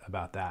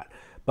about that.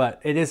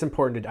 But it is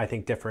important to, I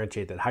think,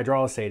 differentiate that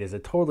hydrolysate is a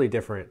totally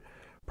different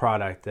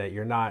product, that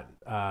you're not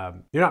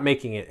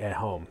making it at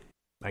home,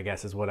 I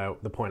guess is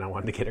the point I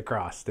wanted to get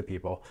across to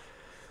people.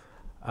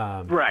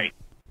 Right.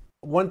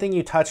 One thing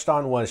you touched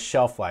on was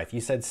shelf life.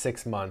 You said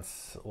 6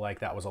 months, like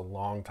that was a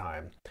long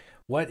time.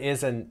 What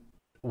is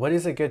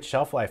a good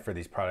shelf life for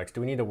these products?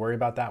 Do we need to worry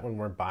about that when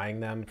we're buying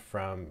them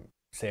from,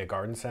 say, a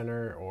garden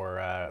center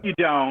or? You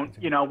don't.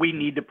 We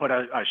need to put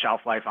a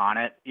shelf life on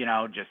it.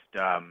 Just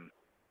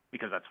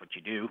because that's what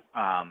you do.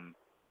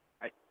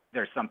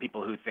 There's some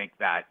people who think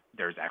that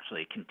there's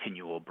actually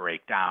continual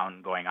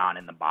breakdown going on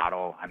in the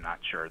bottle. I'm not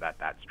sure that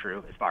that's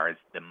true as far as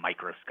the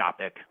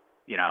microscopic,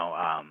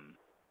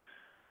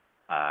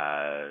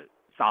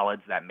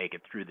 solids that make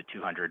it through the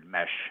 200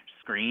 mesh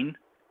screen.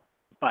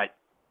 But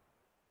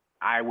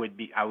I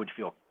would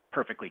feel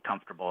perfectly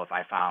comfortable if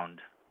I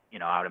found,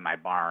 out in my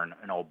barn,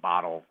 an old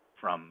bottle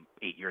from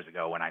 8 years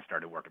ago when I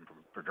started working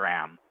for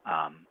Dramm,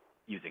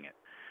 using it.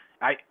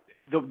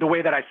 The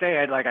way that I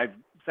say it, like I've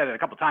said it a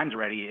couple times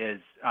already, is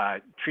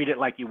treat it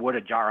like you would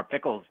a jar of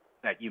pickles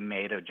that you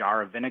made, a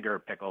jar of vinegar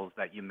pickles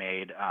that you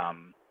made,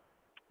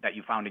 that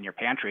you found in your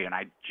pantry. And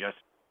I just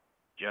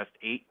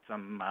ate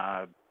some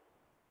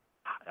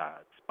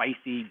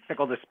spicy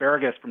pickled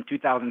asparagus from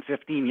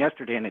 2015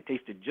 yesterday, and it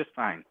tasted just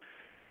fine.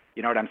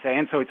 You know what I'm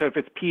saying? So if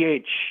it's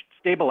pH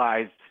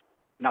stabilized,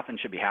 nothing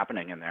should be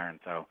happening in there. And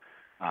so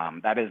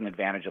that is an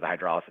advantage of the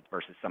hydrolysis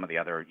versus some of the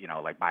other,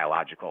 like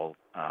biological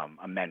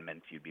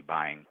amendments you'd be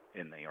buying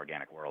in the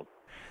organic world.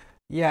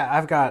 Yeah,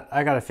 I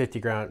got a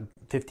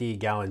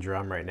 50-gallon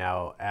drum right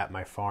now at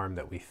my farm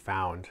that we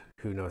found.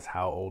 Who knows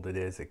how old it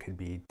is? It could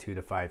be 2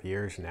 to 5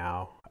 years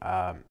now.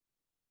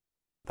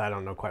 I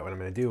don't know quite what I'm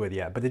going to do with it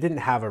yet, but it didn't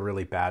have a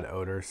really bad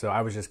odor, so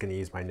I was just going to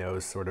use my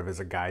nose sort of as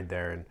a guide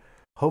there, and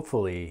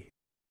hopefully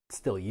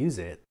still use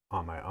it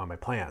on my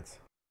plants.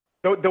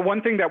 So the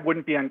one thing that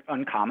wouldn't be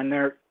uncommon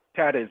there,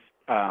 Ted, is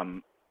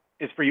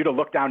for you to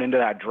look down into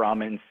that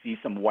drum and see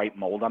some white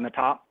mold on the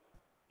top.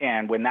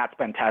 And when that's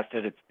been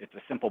tested, it's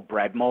a simple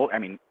bread mold. I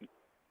mean,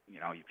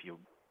 if you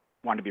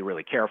want to be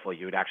really careful,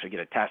 you would actually get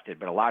it tested.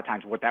 But a lot of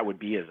times what that would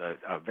be is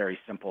a very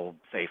simple,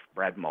 safe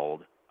bread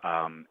mold.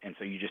 And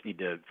so you just need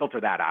to filter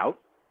that out.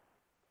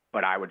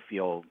 But I would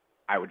feel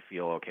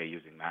okay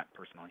using that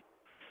personally.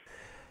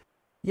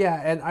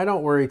 Yeah, and I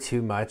don't worry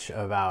too much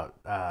about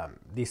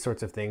these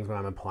sorts of things when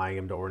I'm applying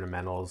them to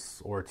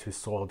ornamentals or to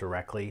soil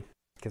directly,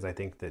 because I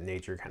think that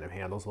nature kind of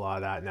handles a lot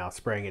of that. Now,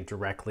 spraying it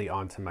directly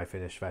onto my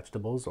finished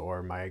vegetables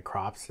or my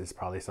crops is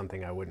probably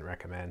something I wouldn't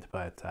recommend.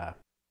 But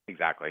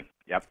exactly.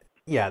 Yep.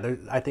 Yeah,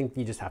 I think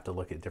you just have to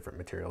look at different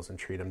materials and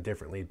treat them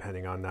differently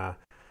depending on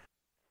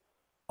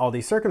all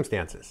these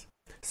circumstances.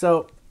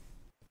 So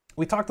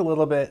we talked a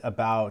little bit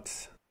about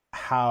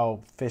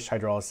how fish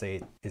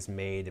hydrolysate is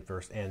made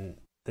and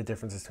the the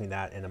differences between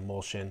that and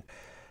emulsion.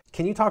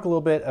 Can you talk a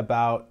little bit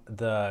about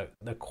the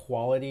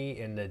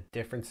quality and the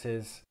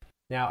differences?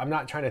 Now, I'm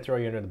not trying to throw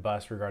you under the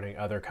bus regarding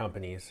other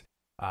companies,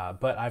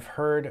 but I've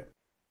heard,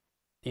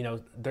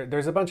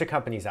 there's a bunch of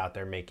companies out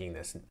there making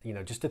this.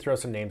 Just to throw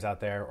some names out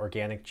there: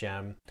 Organic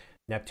Gem,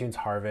 Neptune's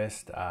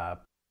Harvest.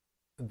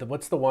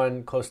 What's the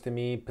one close to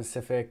me?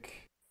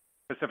 Pacific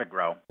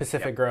Grow.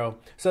 Pacific Grow.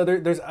 So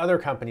there's other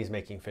companies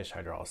making fish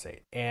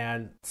hydrolysate,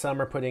 and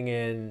some are putting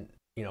in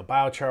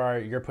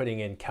biochar. You're putting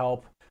in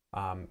kelp.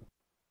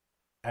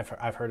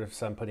 I've heard of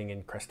some putting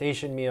in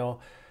crustacean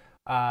meal.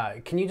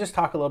 Can you just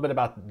talk a little bit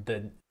about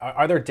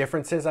are there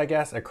differences, I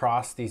guess,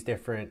 across these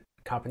different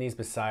companies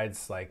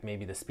besides like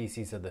maybe the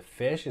species of the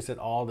fish? Is it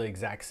all the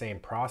exact same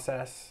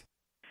process?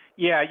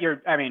 Yeah,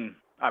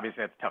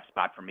 obviously that's a tough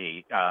spot for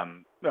me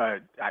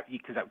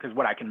because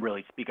what I can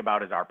really speak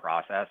about is our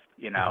process,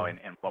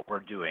 and what we're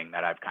doing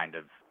that I've kind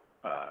of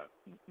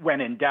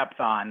went in depth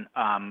on.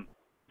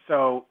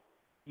 So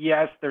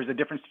yes, there's a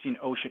difference between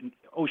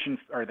ocean,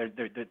 or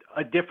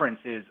a difference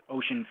is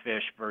ocean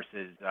fish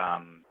versus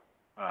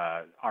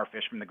our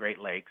fish from the Great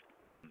Lakes.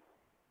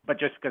 But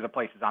just because a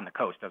place is on the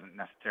coast doesn't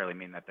necessarily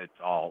mean that it's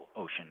all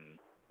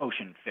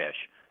ocean fish.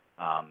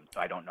 So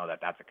I don't know that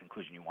that's a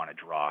conclusion you want to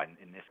draw.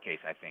 In this case,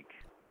 I think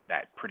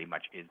that pretty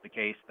much is the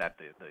case, that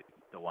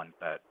the ones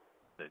that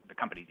the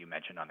companies you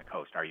mentioned on the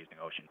coast are using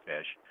ocean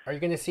fish. Are you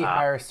going to see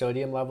higher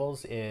sodium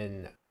levels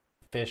in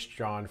fish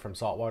drawn from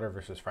saltwater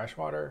versus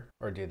freshwater,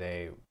 or do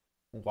they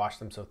wash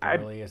them so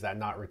thoroughly? Is that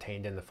not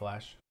retained in the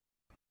flesh?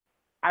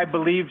 I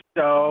believe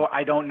so.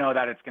 I don't know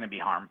that it's going to be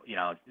harmful,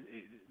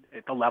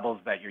 at the levels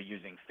that you're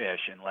using fish,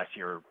 unless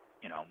you're,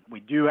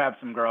 we do have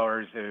some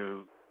growers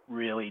who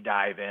really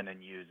dive in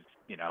and use,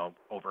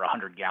 over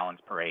 100 gallons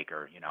per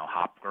acre.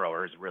 Hop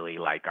growers really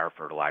like our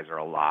fertilizer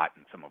a lot,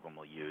 and some of them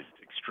will use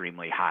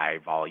extremely high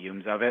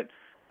volumes of it,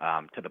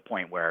 to the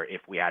point where if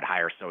we had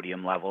higher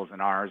sodium levels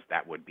in ours,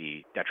 that would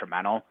be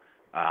detrimental.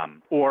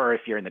 Or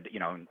if you're in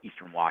in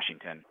eastern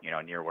Washington,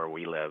 near where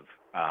we live,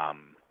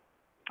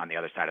 on the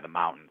other side of the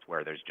mountains,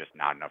 where there's just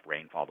not enough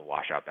rainfall to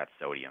wash out that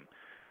sodium,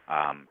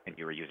 and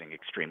you were using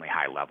extremely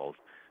high levels.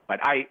 But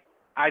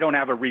I don't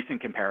have a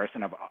recent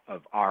comparison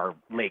of our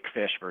lake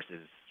fish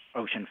versus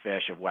ocean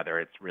fish, of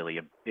whether it's really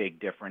a big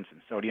difference in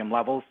sodium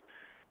levels.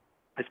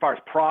 As far as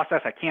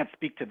process, I can't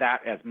speak to that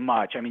as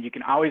much. You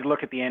can always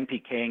look at the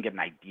NPK and get an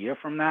idea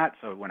from that.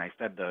 So when I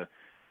said the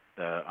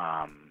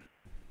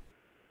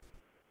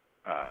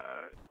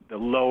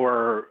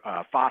lower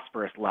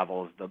phosphorus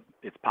levels,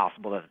 it's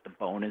possible that the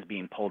bone is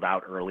being pulled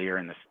out earlier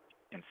and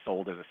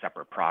sold as a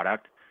separate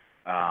product.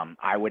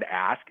 I would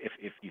ask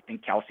if you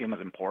think calcium is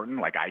important,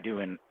 like I do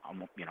in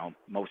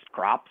most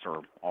crops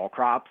or all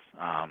crops,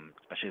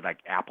 especially like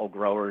apple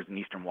growers in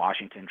eastern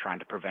Washington trying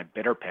to prevent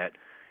bitter pit.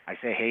 I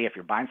say, hey, if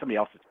you're buying somebody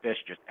else's fish,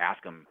 just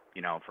ask them,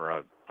 for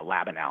a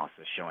lab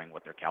analysis showing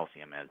what their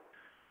calcium is.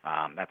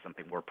 That's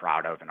something we're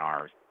proud of in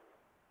ours.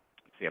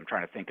 See, I'm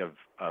trying to think of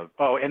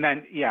and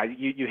then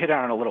you hit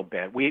on it a little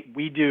bit.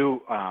 We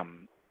do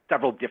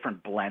several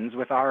different blends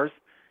with ours,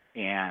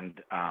 and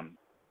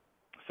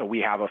so we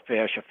have a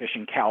fish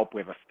and kelp. We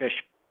have a fish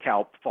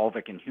kelp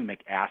fulvic and humic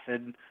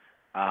acid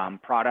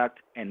product,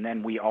 and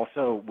then we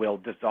also will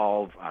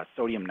dissolve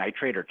sodium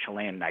nitrate or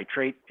Chilean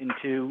nitrate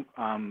into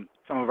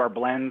some of our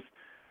blends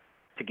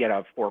to get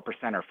a 4% or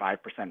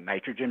 5%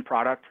 nitrogen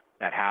product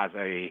that has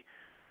a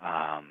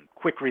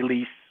quick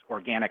release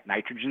organic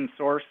nitrogen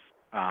source,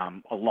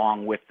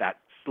 along with that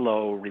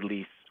slow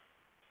release.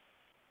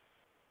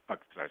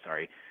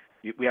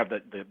 We have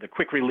the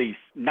quick release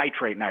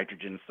nitrate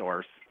nitrogen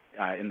source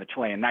in the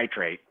Chilean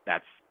nitrate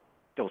that's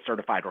still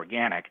certified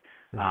organic,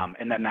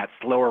 and then that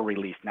slower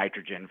release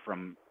nitrogen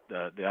from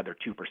the other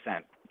 2%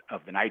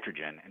 of the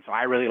nitrogen. And so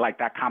I really like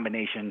that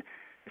combination,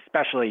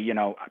 especially,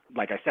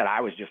 like I said,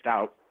 I was just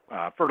out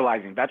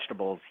fertilizing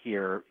vegetables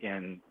here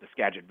in the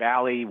Skagit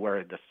Valley,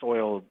 where the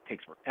soil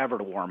takes forever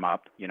to warm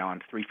up, I'm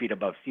 3 feet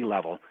above sea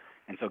level.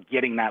 And so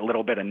getting that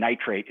little bit of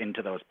nitrate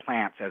into those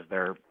plants as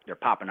they're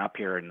popping up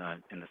here in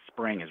the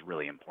spring is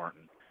really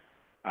important.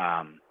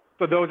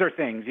 So those are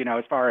things,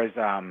 as far as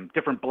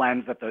different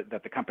blends that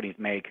the companies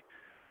make,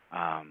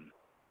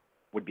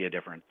 would be a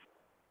difference.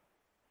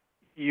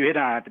 You hit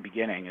on it at the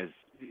beginning, is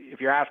if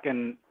you're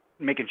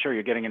making sure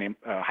you're getting an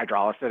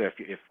hydrolysate,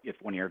 if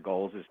one of your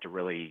goals is to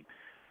really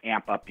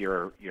amp up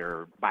your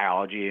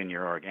biology and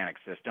your organic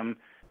system,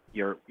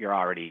 you're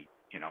already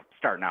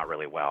starting out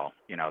really well.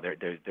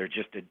 They're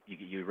just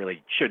you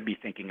really should be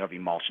thinking of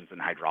emulsions and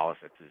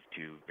hydrolysates as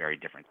two very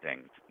different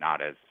things,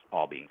 not as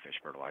all being fish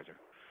fertilizer.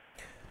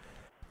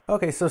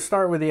 Okay, so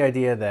start with the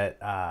idea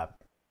that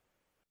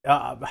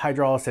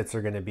hydrolysates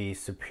are going to be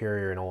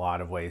superior in a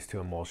lot of ways to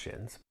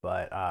emulsions,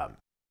 but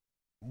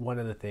one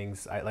of the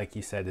things, like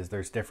you said, is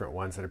there's different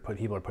ones that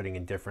people are putting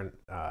in different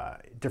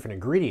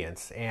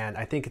ingredients, and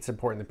I think it's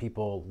important that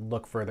people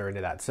look further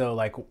into that. So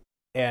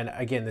and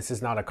again, this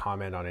is not a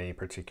comment on any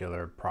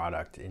particular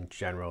product in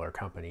general or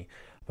company,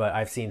 but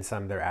I've seen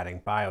some they're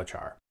adding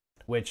biochar,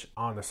 which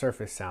on the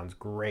surface sounds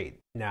great.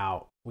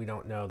 Now, we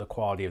don't know the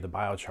quality of the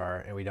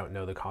biochar and we don't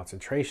know the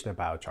concentration of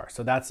biochar.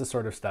 So that's the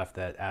sort of stuff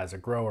that as a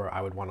grower,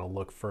 I would want to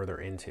look further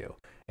into.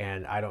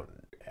 And I don't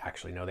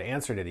actually know the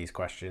answer to these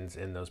questions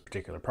in those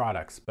particular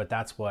products, but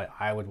that's what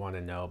I would want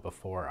to know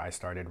before I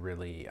started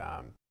really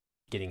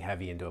getting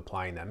heavy into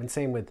applying them. And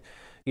same with,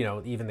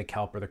 even the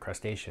kelp or the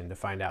crustacean, to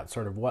find out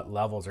sort of what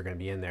levels are going to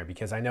be in there,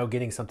 because I know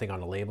getting something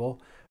on a label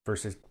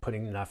versus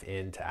putting enough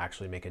in to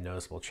actually make a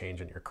noticeable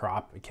change in your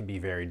crop, it can be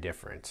very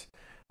different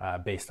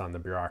based on the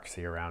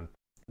bureaucracy around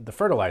the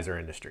fertilizer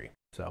industry.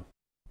 So,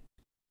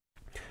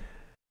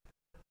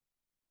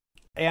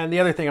 and the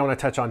other thing I want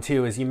to touch on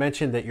too is you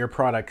mentioned that your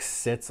product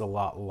sits a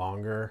lot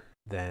longer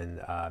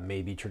than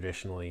maybe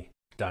traditionally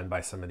done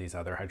by some of these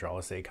other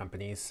hydrolysate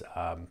companies.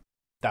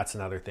 That's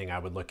another thing I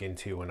would look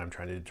into when I'm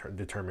trying to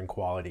determine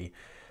quality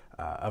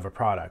of a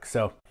product.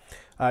 So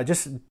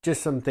just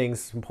some things,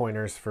 some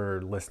pointers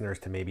for listeners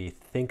to maybe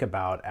think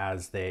about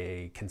as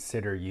they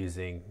consider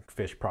using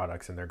fish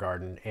products in their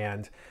garden.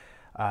 And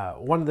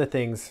one of the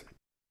things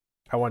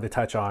I wanted to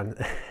touch on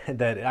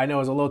that I know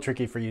is a little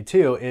tricky for you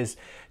too is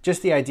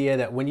just the idea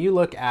that when you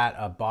look at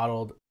a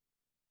bottled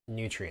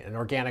nutrient, an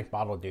organic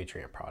bottled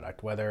nutrient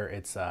product, whether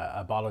it's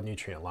a bottled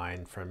nutrient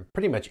line from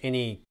pretty much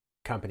any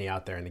company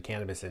out there in the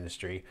cannabis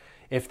industry,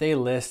 if they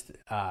list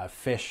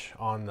fish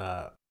on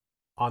the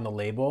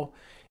label,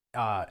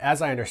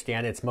 as I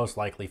understand, it's most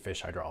likely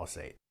fish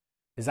hydrolysate.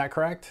 Is that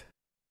correct?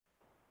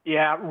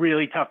 Yeah,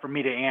 really tough for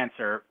me to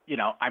answer.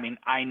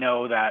 I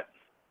know that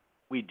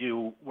we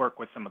do work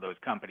with some of those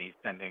companies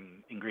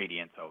sending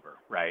ingredients over,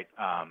 right?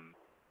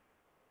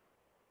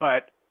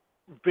 But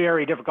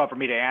very difficult for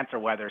me to answer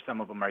whether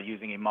some of them are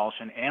using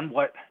emulsion and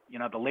what,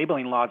 the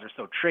labeling laws are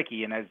so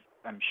tricky. And as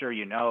I'm sure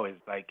you know, is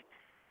like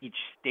each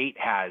state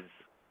has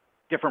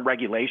different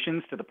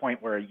regulations to the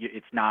point where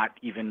it's not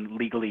even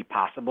legally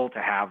possible to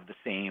have the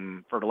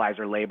same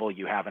fertilizer label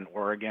you have in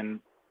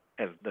Oregon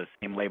as the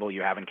same label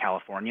you have in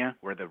California,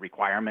 where the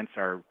requirements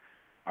are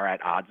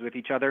at odds with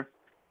each other.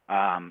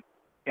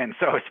 And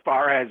so as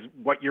far as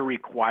what you're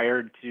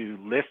required to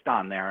list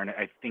on there, and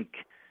I think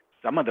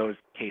some of those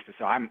cases,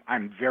 so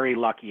I'm very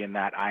lucky in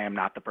that I am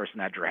not the person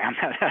at Dramm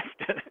that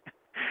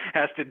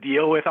has to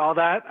deal with all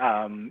that.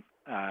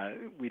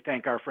 We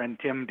thank our friend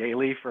Tim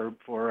Daly for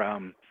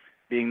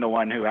being the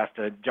one who has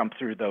to jump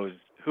through those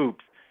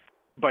hoops.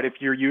 But if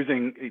you're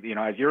using,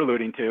 as you're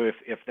alluding to,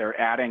 if they're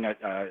adding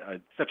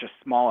such a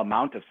small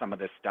amount of some of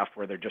this stuff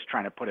where they're just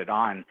trying to put it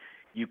on,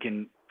 you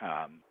can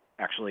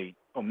actually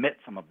omit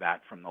some of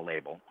that from the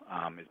label,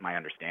 is my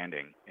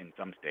understanding in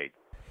some states.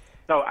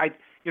 So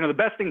the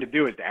best thing to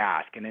do is to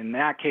ask. And in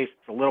that case,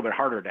 it's a little bit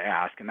harder to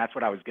ask. And that's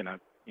what I was going to,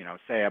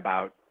 say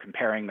about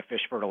comparing the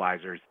fish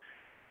fertilizers.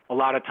 A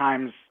lot of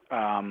times,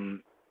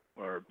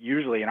 or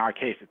usually in our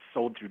case, it's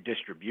sold through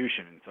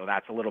distribution. So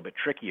that's a little bit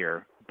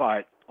trickier.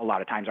 But a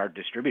lot of times our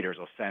distributors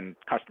will send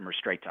customers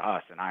straight to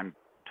us. And I'm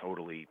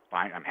totally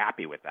fine. I'm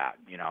happy with that.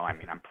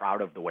 I'm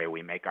proud of the way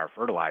we make our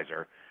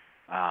fertilizer.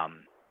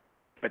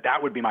 But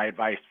that would be my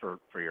advice for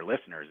your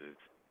listeners is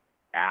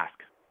ask,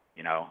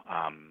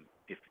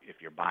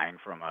 if you're buying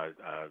from a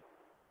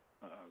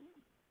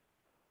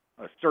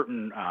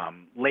certain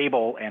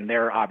label and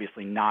they're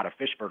obviously not a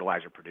fish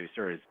fertilizer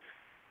producer, is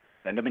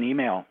send them an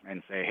email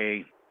and say,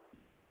 hey,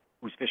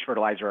 whose fish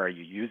fertilizer are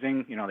you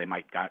using?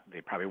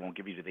 They probably won't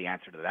give you the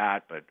answer to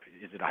that, but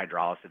is it a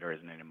hydrolysate or is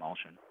it an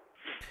emulsion?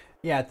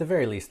 Yeah, at the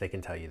very least, they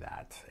can tell you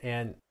that.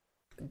 And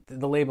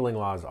the labeling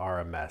laws are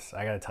a mess.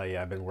 I got to tell you,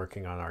 I've been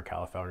working on our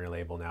California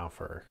label now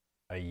for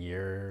a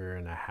year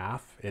and a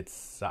half. It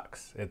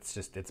sucks.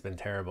 It's been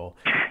terrible.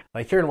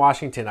 Like here in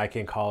Washington, I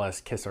can call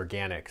us KISS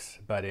Organics,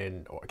 but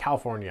in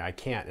California, I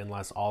can't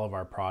unless all of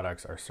our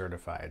products are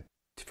certified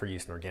for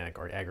use in organic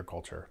or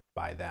agriculture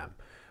by them,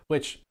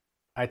 which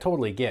I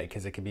totally get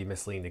because it can be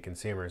misleading to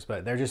consumers,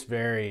 but they're just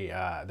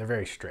they're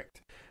very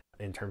strict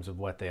in terms of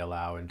what they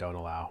allow and don't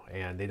allow.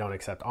 And they don't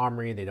accept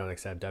OMRI, they don't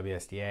accept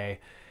WSDA.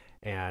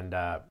 And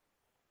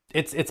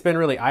it's been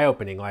really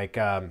eye-opening. Like,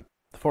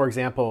 for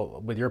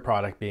example, with your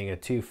product being a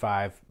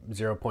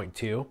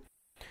 250.2,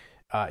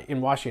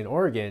 in Washington,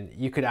 Oregon,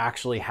 you could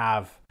actually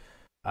have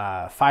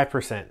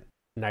 5%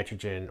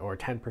 nitrogen or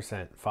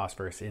 10%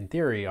 phosphorus in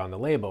theory on the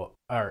label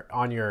or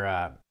on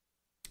your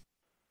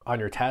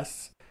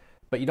tests,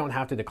 but you don't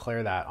have to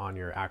declare that on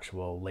your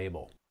actual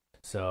label.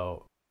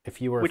 So if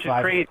you were which is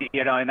crazy,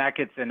 and that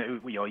gets into,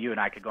 you and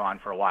I could go on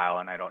for a while,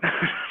 and I don't know.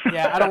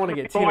 Yeah, I don't want to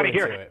get too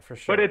into it, for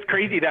sure. But it's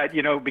crazy that,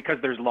 because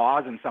there's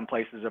laws in some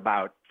places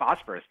about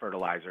phosphorus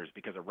fertilizers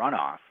because of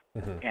runoff,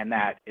 and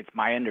that it's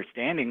my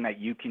understanding that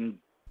you can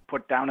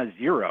put down a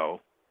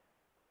 0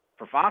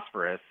 for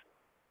phosphorus,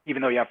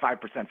 even though you have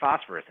 5%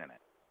 phosphorus in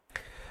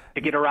it,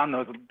 to get around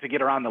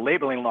the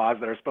labeling laws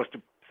that are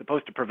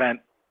supposed to prevent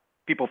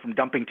people from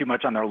dumping too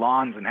much on their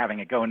lawns and having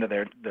it go into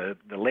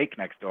the lake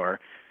next door.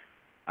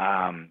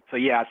 So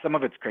yeah, some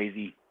of it's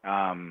crazy.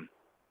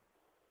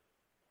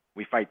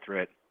 We fight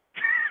through it.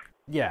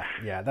 Yeah,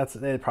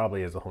 it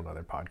probably is a whole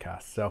nother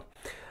podcast. So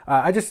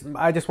I just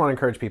want to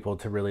encourage people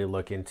to really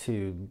look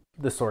into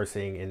the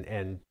sourcing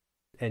and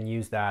and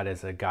use that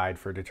as a guide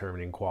for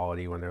determining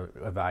quality when they're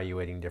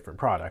evaluating different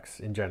products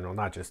in general,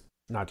 not just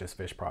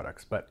fish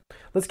products. But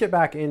let's get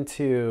back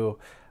into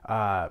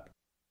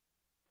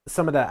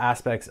some of the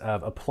aspects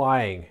of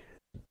applying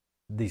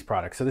these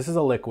products. So this is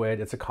a liquid,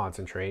 it's a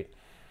concentrate.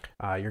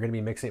 You're going to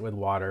be mixing it with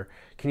water.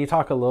 Can you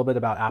talk a little bit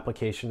about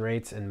application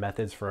rates and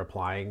methods for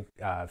applying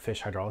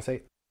fish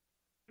hydrolysate?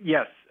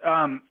 Yes.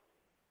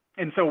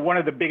 And so one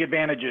of the big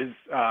advantages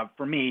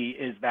for me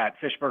is that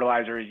fish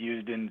fertilizer is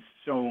used in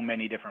so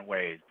many different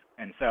ways.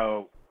 And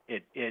so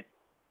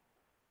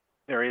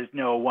there is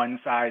no one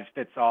size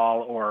fits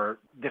all, or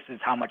this is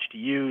how much to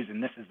use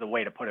and this is the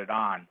way to put it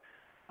on.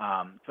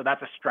 So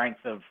that's a strength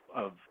of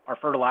our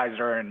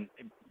fertilizer and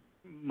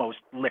most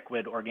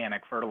liquid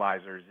organic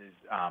fertilizers is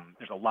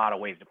there's a lot of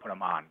ways to put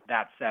them on.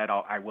 That said,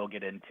 I will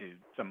get into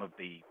some of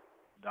the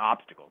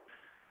obstacles.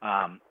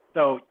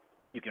 So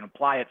you can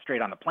apply it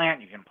straight on the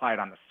plant. You can apply it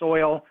on the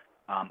soil.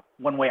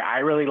 One way I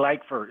really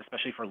like,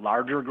 especially for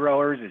larger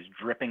growers, is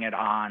dripping it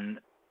on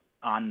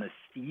the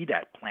seed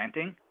at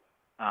planting.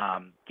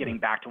 Getting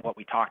back to what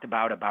we talked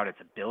about its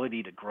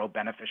ability to grow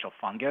beneficial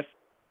fungus.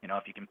 You know,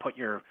 if you can put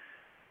your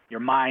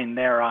mind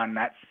there on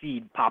that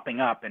seed popping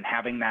up and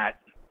having that,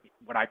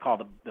 what I call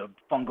the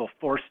fungal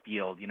force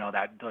field, you know,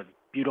 that does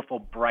beautiful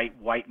bright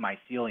white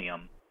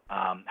mycelium,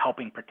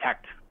 helping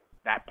protect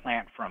that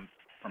plant from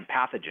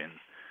pathogens.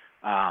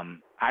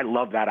 I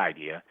love that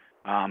idea.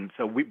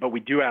 But we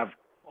do have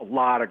a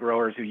lot of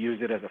growers who use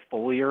it as a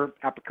foliar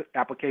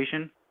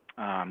application.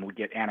 We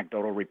get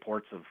anecdotal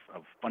reports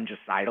of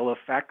fungicidal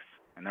effects,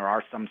 and there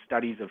are some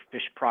studies of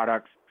fish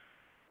products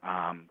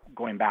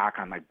going back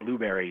on like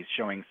blueberries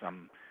showing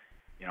some,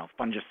 you know,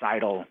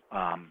 fungicidal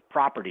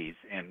properties.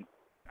 And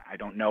I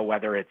don't know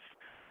whether it's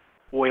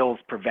oils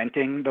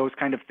preventing those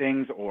kind of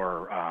things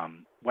or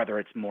whether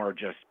it's more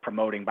just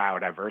promoting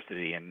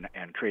biodiversity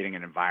and creating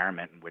an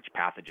environment in which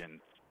pathogens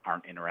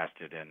aren't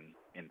interested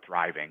in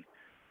thriving.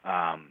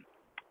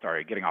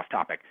 Sorry, getting off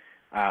topic.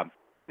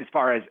 As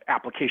far as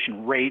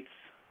application rates,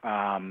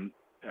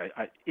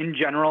 in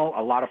general,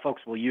 a lot of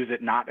folks will use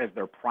it not as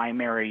their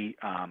primary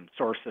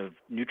source of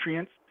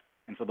nutrients,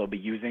 and so they'll be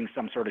using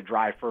some sort of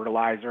dry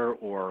fertilizer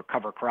or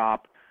cover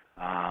crop.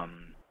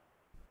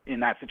 In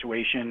that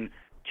situation,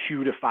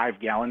 2 to 5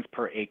 gallons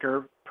per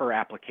acre per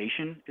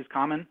application is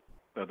common.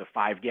 So the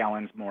 5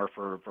 gallons more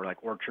for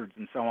like orchards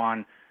and so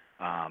on.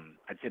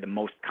 I'd say the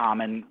most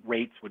common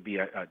rates would be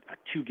a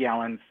 2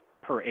 gallons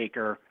per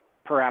acre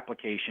per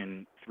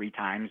application 3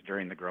 times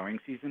during the growing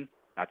season.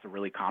 That's a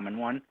really common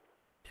one.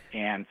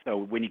 And so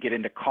when you get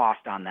into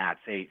cost on that,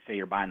 say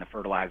you're buying the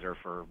fertilizer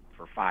for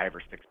 $5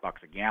 or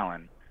 $6 a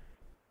gallon,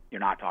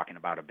 you're not talking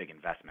about a big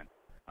investment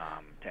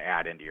to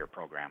add into your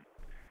program.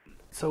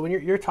 So when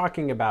you're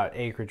talking about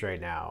acreage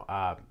right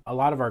now, a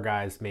lot of our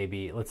guys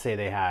maybe, let's say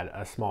they had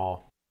a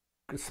small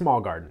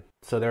garden,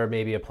 so they're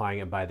maybe applying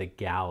it by the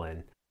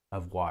gallon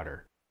of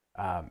water.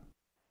 Are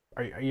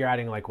you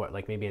adding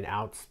like maybe an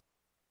ounce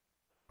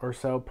or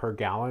so per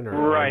gallon or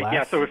right? less?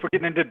 Yeah. So if we're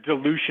getting into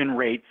dilution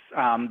rates,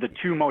 the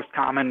 2 most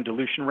common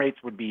dilution rates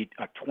would be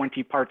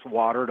 20 parts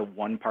water to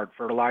 1 part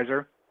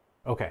fertilizer.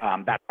 Okay.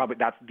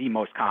 That's the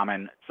most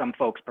common. Some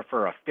folks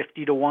prefer a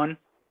 50 to 1.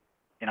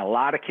 In a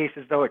lot of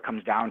cases, though, it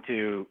comes down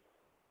to,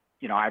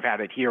 you know, I've had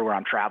it here where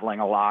I'm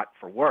traveling a lot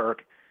for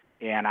work,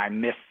 and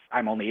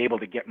I'm only able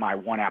to get my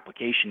 1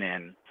 application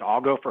in. So I'll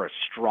go for a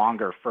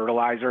stronger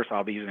fertilizer. So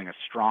I'll be using a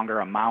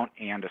stronger amount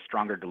and a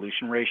stronger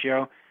dilution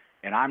ratio.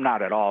 And I'm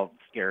not at all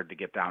scared to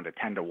get down to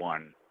 10 to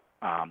 1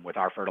 with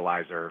our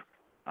fertilizer.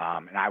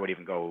 And I would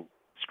even go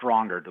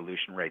stronger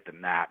dilution rate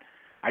than that.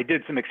 I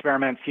did some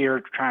experiments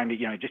here trying to,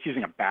 you know, just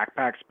using a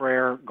backpack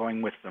sprayer,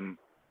 going with some,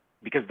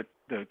 because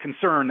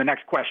the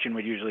next question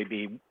would usually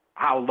be,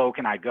 how low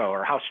can I go,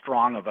 or how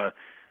strong of a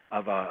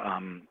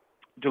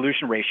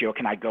dilution ratio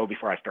can I go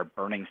before I start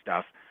burning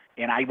stuff?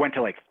 And I went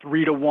to like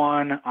 3 to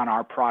 1 on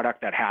our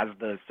product that has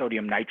the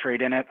sodium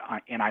nitrate in it,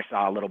 and I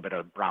saw a little bit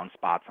of brown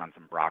spots on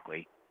some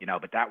broccoli, you know,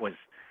 but that was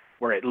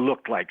where it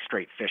looked like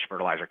straight fish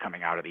fertilizer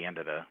coming out of the end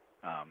of the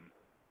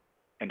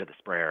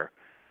sprayer.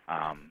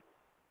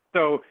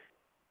 So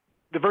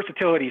the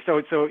versatility.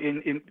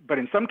 But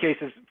in some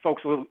cases,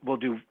 folks will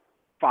do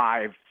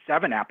 5,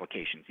 7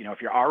 applications. You know,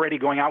 if you're already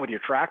going out with your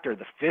tractor,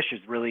 the fish is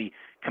really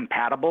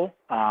compatible,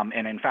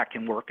 and in fact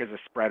can work as a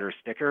spread or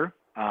sticker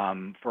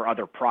for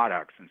other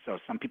products. And so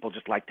some people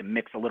just like to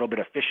mix a little bit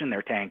of fish in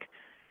their tank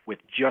with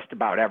just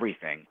about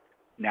everything.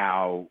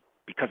 Now,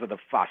 because of the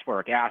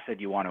phosphoric acid,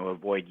 you want to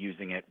avoid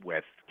using it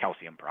with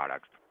calcium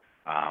products.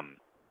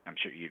 I'm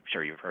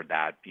sure you've heard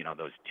that. You know,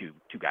 those two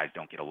guys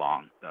don't get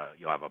along.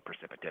 You'll have a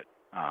precipitate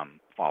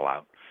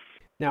fallout.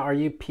 Now, are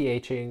you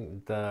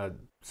pHing the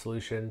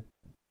solution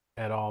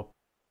at all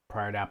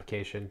prior to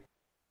application?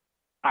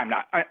 I'm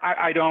not.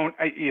 I don't.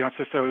 You know,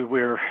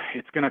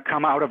 it's going to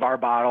come out of our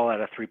bottle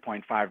at a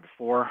 3.5 to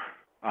 4,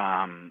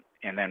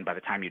 and then by the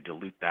time you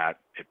dilute that,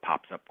 it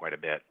pops up quite a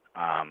bit.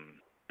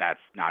 That's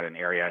not an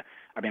area.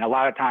 I mean, a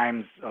lot of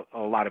times, a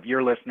lot of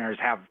your listeners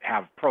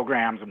have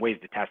programs and ways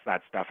to test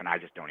that stuff, and I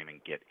just don't even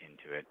get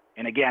into it.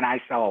 And again,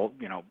 I sell,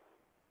 you know,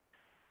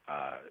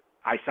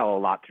 I sell a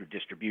lot through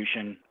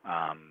distribution,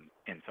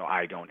 and so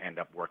I don't end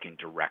up working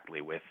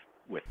directly with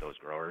those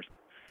growers.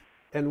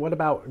 And what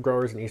about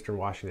growers in Eastern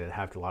Washington that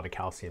have a lot of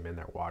calcium in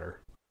their water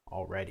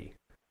already?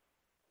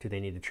 Do they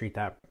need to treat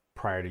that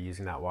prior to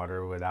using that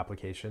water with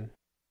application?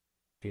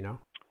 Do you know?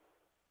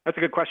 That's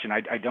a good question.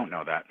 I don't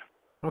know that.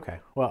 Okay.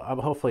 Well,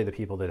 hopefully the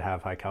people that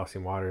have high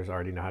calcium waters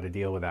already know how to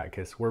deal with that,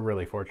 because we're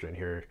really fortunate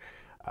here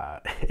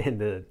in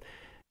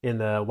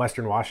the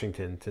Western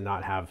Washington to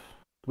not have.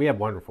 We have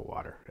wonderful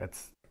water.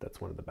 That's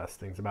one of the best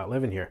things about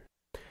living here.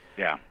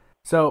 Yeah.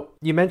 So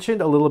you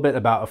mentioned a little bit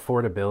about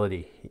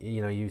affordability.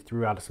 You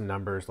threw out some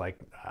numbers like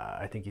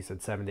I think you said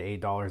 $7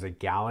 to $8 a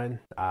gallon.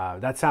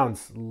 That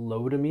sounds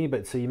low to me,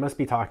 but so you must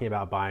be talking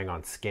about buying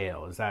on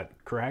scale. Is that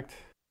correct?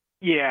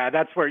 Yeah,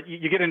 that's where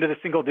you get into the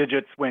single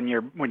digits when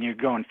you're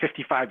going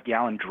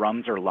 55-gallon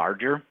drums or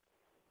larger.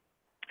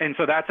 And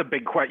so that's a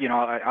big question.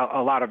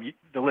 A lot of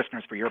the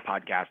listeners for your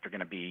podcast are going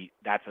to be,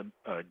 that's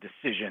a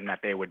decision that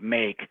they would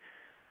make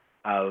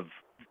of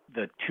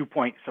the 2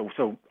 point.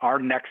 So our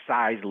next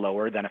size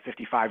lower than a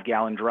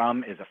 55-gallon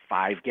drum is a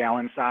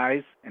 5-gallon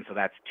size. And so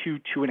that's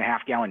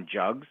 2.5-gallon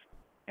jugs.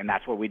 And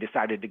that's what we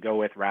decided to go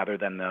with rather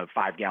than the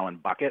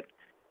 5-gallon bucket.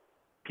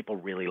 People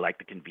really like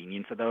the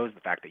convenience of those,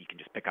 the fact that you can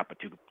just pick up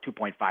a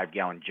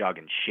 2.5-gallon jug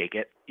and shake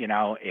it,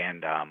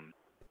 and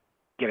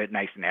get it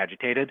nice and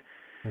agitated.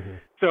 Mm-hmm.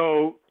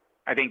 So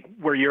I think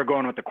where you're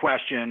going with the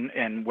question,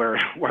 and where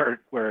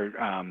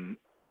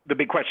the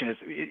big question is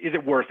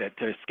it worth it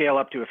to scale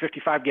up to a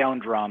 55-gallon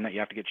drum that you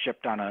have to get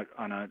shipped on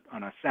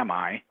a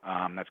semi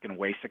that's going to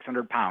weigh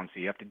 600 pounds, so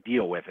you have to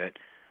deal with it,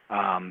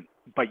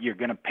 but you're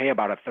going to pay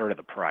about a third of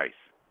the price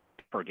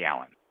per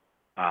gallon.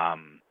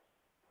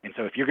 And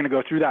so if you're going to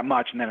go through that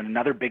much, and then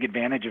another big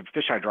advantage of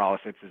fish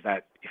hydrolysates is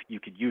that if you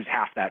could use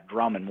half that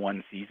drum in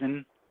one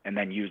season and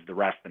then use the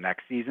rest the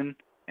next season,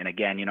 and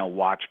again,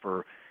 watch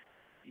for,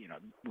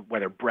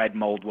 whether bread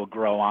mold will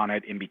grow on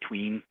it in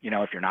between,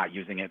 if you're not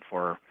using it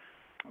for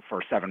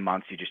 7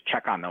 months, you just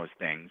check on those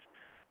things.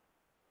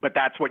 But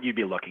that's what you'd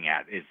be looking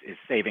at is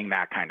saving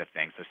that kind of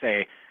thing. So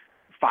say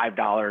 $5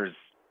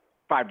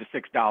 to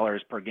 $6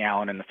 per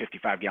gallon in the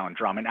 55-gallon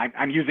drum. And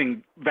I'm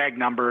using vague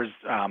numbers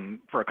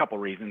for a couple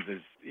reasons.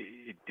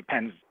 It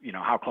depends,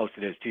 how close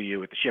it is to you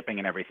with the shipping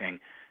and everything.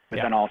 But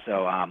then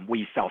also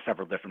we sell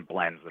several different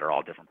blends that are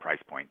all different price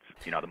points.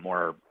 The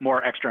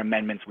more extra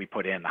amendments we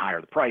put in, the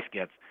higher the price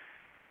gets.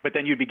 But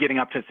then you'd be getting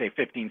up to, say,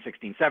 $15,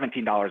 $16,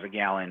 $17 a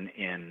gallon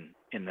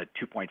in the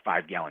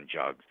 2.5-gallon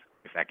jugs,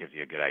 if that gives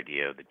you a good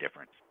idea of the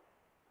difference.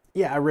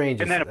 Yeah, a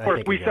range. And then, of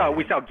course, we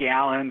sell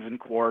gallons and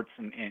quarts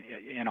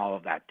and all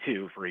of that,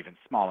 too, for even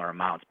smaller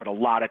amounts. But a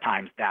lot of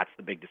times that's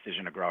the big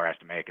decision a grower has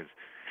to make is,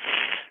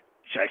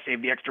 should I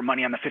save the extra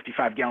money on the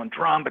 55-gallon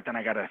drum, but then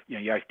I got to,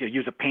 you have to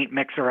use a paint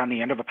mixer on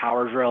the end of a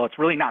power drill. It's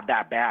really not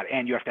that bad.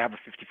 And you have to have a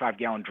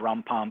 55-gallon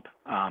drum pump.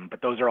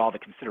 But those are all the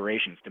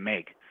considerations to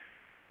make.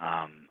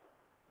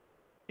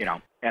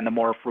 And the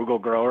more frugal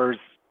growers,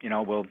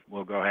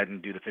 we'll go ahead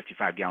and do the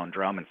 55-gallon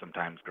drum. And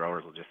sometimes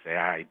growers will just say,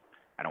 I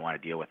don't want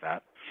to deal with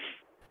that.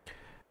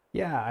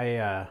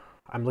 Yeah,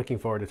 I'm looking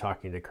forward to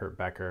talking to Kurt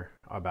Becker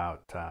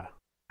about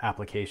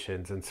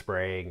applications and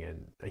spraying,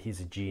 and he's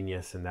a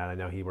genius in that. I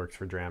know he works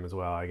for Dramm as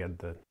well. I got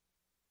the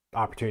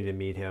opportunity to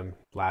meet him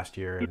last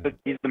year. And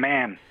he's the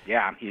man.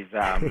 Yeah, he's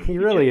he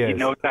really is. He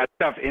knows that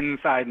stuff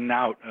inside and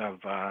out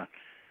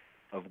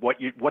of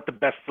what the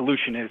best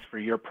solution is for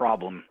your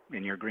problem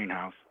in your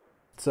greenhouse.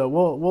 So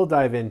we'll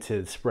dive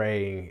into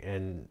spraying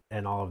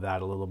and all of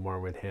that a little more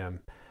with him.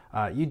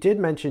 You did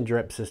mention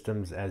drip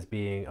systems as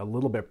being a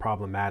little bit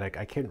problematic.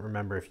 I can't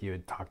remember if you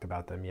had talked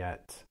about them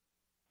yet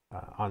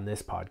on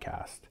this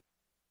podcast.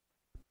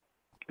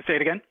 Say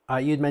it again?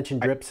 You had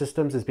mentioned drip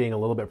systems as being a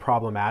little bit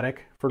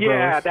problematic for growers.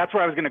 Yeah, that's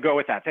where I was going to go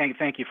with that.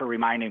 Thank you for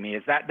reminding me.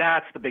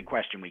 That's the big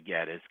question we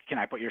get is, can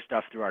I put your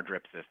stuff through our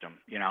drip system?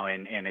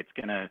 And it's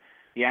going to,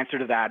 the answer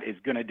to that is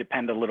going to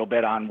depend a little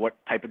bit on what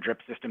type of drip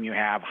system you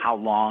have, how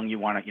long you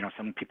want to,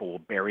 some people will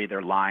bury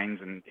their lines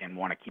and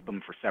want to keep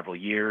them for several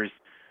years.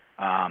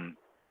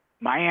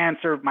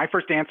 My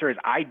first answer is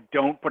I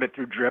don't put it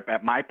through drip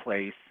at my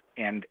place,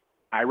 and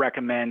I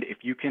recommend if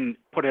you can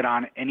put it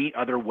on any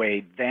other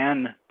way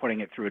than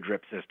putting it through a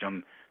drip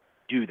system,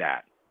 do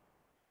that.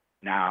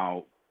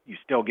 Now, you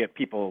still get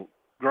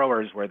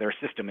growers where their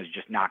system is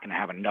just not going to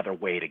have another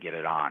way to get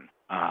it on.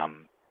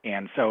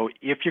 And so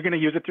if you're going to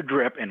use it through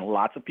drip, and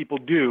lots of people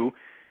do,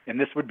 and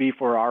this would be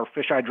for our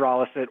fish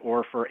hydrolysate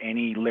or for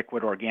any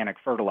liquid organic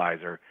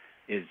fertilizer,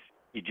 is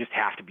you just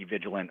have to be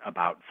vigilant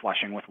about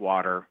flushing with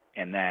water.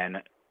 And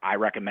then I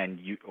recommend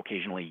you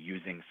occasionally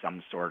using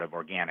some sort of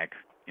organic,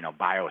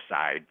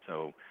 biocide.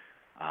 So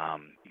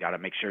you got to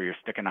make sure you're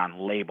sticking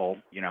on label,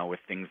 with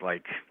things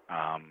like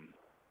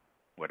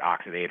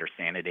oxidate or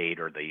sanidate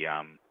or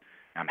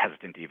I'm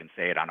hesitant to even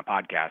say it on a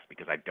podcast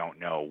because I don't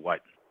know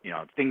what,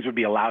 things would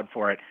be allowed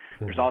for it.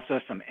 There's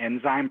also some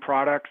enzyme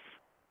products.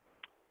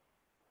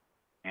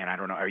 And I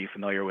don't know, are you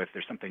familiar with,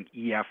 there's something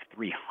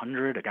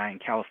EF300, a guy in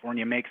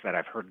California makes that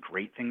I've heard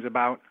great things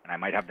about, and I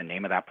might have the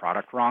name of that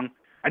product wrong.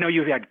 I know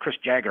you had Chris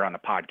Jagger on the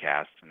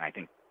podcast, and I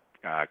think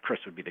Chris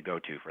would be the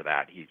go-to for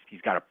that.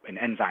 He's got an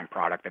enzyme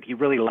product that he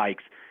really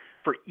likes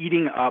for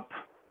eating up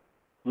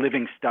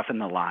living stuff in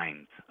the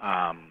lines.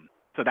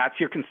 So that's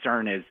your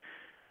concern is,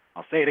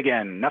 I'll say it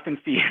again, nothing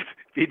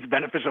feeds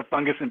beneficial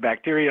fungus and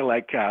bacteria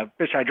like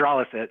fish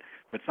hydrolysate,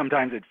 but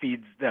sometimes it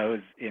feeds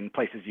those in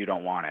places you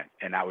don't want it,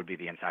 and that would be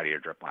the inside of your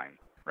drip line,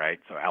 right?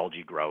 So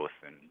algae growth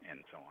and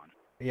so on.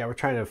 Yeah, we're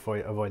trying to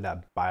avoid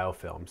that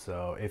biofilm.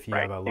 So if you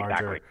have a larger,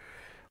 exactly.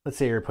 Let's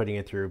say you're putting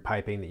it through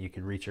piping that you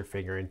could reach your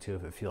finger into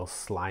if it feels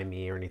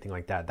slimy or anything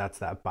like that, that's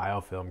that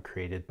biofilm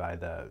created by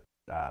the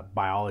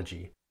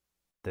biology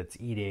that's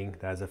eating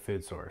that as a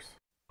food source.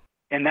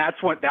 And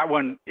that's what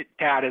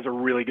Tad is a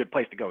really good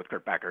place to go with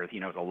Kurt Becker. He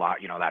knows a lot.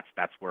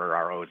 That's where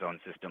our ozone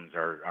systems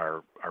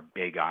are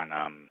big on.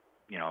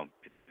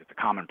 It's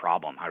a common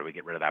problem. How do we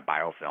get rid of that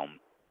biofilm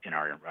in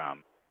our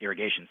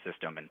irrigation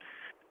system? And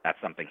that's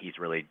something he's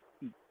really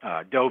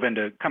dove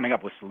into coming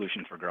up with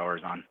solutions for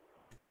growers on.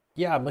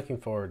 Yeah, I'm looking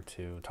forward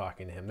to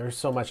talking to him. There's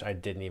so much I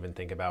didn't even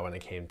think about when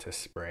it came to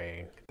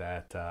spraying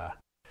that.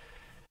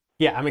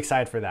 Yeah, I'm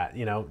excited for that.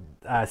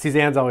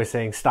 Suzanne's always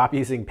saying, stop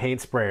using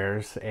paint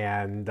sprayers.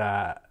 And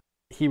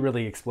he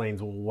really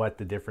explains what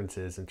the difference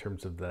is in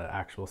terms of the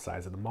actual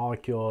size of the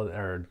molecule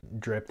or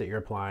drip that you're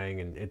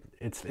applying. And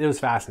it was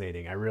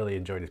fascinating. I really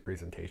enjoyed his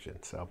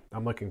presentation. So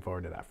I'm looking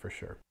forward to that for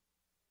sure.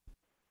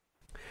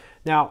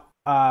 Now,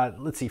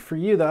 let's see. For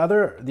you, the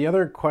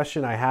other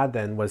question I had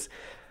then was,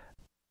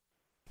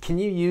 can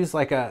you use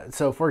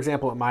so for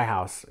example, at my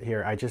house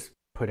here, I just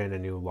put in a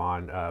new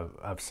lawn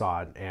of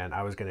sod, and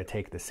I was going to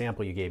take the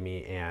sample you gave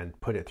me and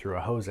put it through a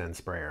hose end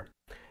sprayer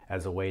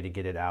as a way to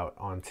get it out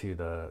onto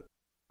the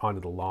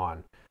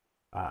lawn.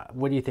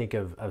 What do you think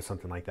of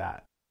something like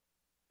that?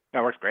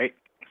 That works great.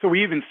 So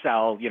we even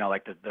sell,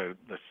 like the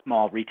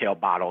small retail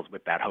bottles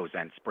with that hose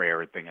end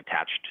sprayer thing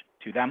attached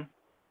to them.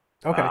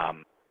 Okay.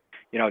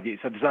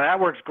 So that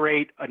works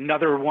great.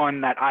 Another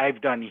one that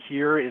I've done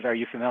here is, are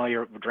you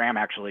familiar? Dramm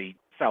actually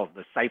sells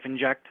the siphon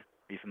inject.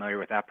 Are you familiar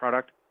with that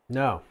product?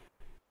 No.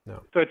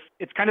 So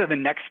it's kind of the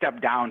next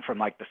step down from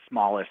like the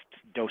smallest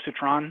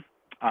dosatron,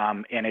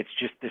 and it's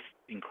just this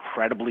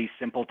incredibly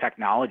simple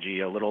technology,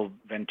 a little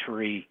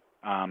Venturi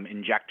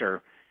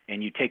injector,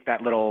 and you take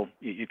that little.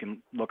 You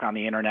can look on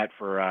the internet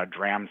for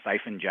Dramm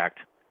siphon inject.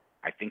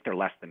 I think they're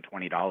less than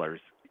 $20,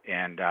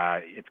 and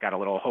it's got a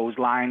little hose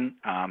line,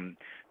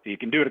 so you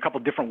can do it a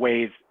couple different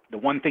ways. The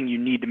one thing you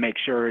need to make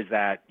sure is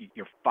that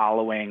you're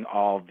following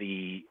all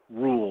the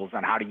rules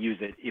on how to use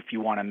it if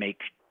you want to make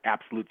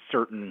absolute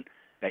certain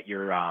that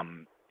you're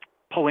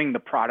pulling the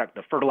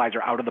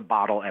fertilizer out of the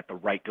bottle at the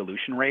right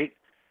dilution rate.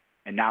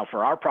 And now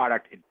for our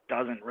product, it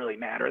doesn't really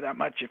matter that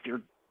much if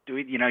you're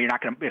doing, you're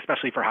not going to,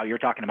 especially for how you're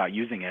talking about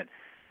using it.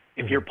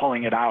 If you're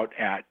pulling it out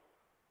at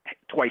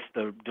twice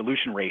the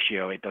dilution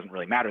ratio, it doesn't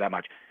really matter that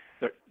much.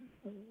 So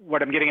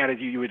what I'm getting at is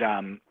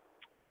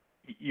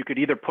you could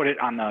either put it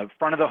on the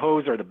front of the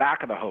hose or the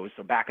back of the hose,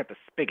 so back at the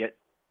spigot,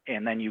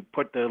 and then you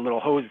put the little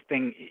hose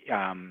thing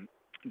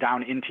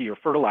down into your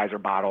fertilizer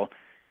bottle.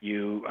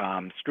 You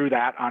screw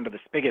that onto the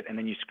spigot, and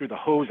then you screw the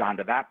hose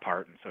onto that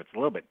part. And so it's a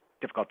little bit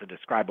difficult to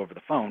describe over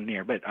the phone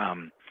here, but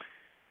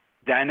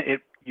then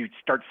you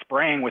start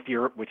spraying with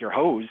your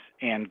hose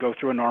and go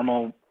through a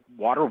normal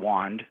water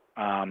wand,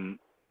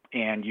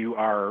 and you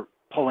are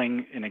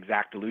pulling an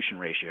exact dilution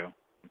ratio.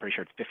 I'm pretty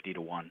sure it's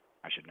 50-1.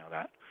 I should know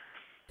that.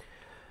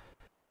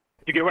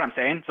 You get what I'm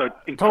saying? So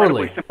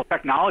incredibly simple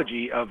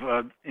technology of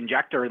an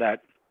injector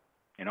that,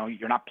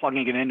 you're not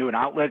plugging it into an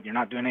outlet. You're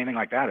not doing anything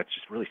like that. It's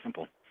just really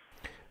simple.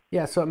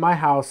 Yeah. So at my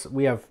house,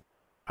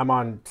 I'm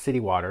on city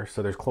water,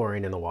 so there's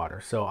chlorine in the water.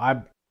 So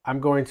I'm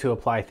going to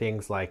apply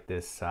things like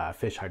this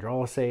fish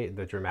hydrolysate,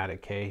 the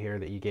Dramatic K here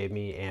that you gave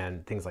me,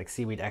 and things like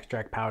seaweed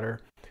extract powder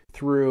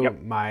through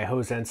my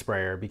hose end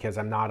sprayer, because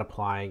I'm not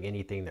applying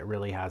anything that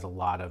really has a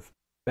lot of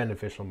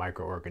beneficial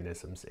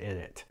microorganisms in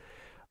it.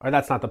 Or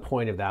that's not the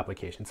point of the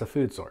application. It's a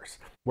food source.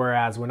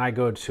 Whereas when I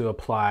go to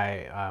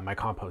apply my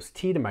compost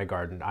tea to my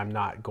garden, I'm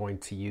not going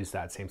to use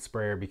that same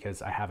sprayer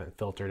because I haven't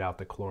filtered out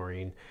the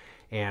chlorine.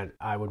 And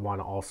I would want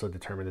to also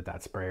determine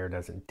that sprayer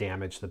doesn't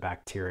damage the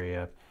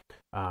bacteria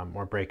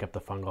or break up the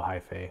fungal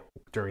hyphae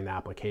during the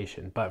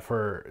application. But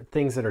for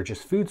things that are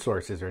just food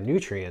sources or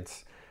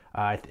nutrients,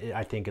 I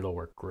think it'll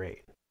work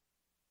great.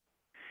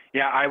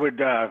 Yeah, I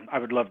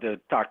would love to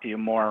talk to you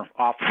more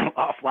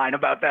offline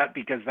about that,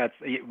 because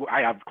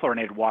I have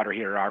chlorinated water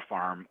here at our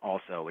farm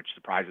also, which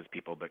surprises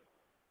people. But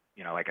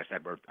like I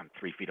said, I'm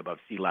 3 feet above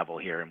sea level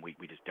here, and we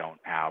just don't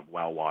have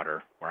well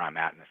water where I'm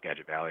at in the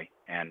Skagit Valley.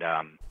 And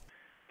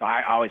so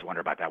I always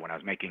wonder about that when I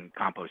was making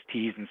compost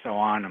teas and so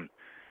on. I'm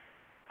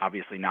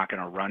obviously not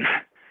going to run.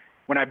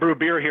 When I brew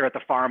beer here at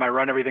the farm, I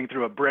run everything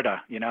through a Brita,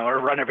 or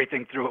run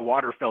everything through a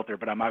water filter.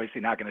 But I'm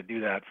obviously not going to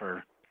do that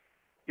for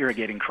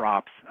irrigating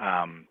crops.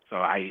 So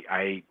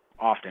I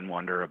often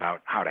wonder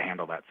about how to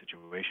handle that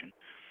situation.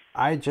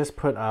 I just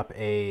put up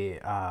a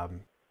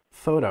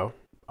photo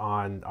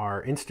on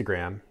our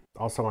Instagram,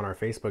 also on our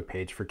Facebook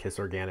page for KISS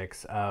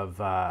Organics,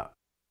 of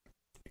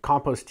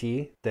compost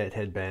tea that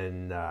had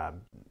been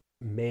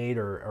made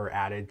or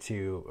added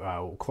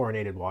to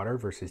chlorinated water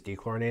versus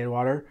dechlorinated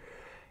water.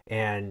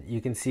 And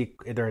you can see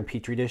they're in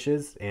Petri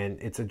dishes, and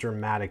it's a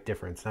dramatic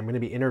difference. I'm going to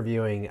be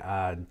interviewing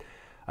a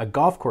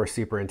golf course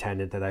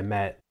superintendent that I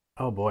met,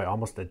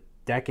 almost a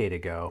decade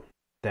ago,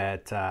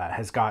 that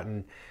has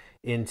gotten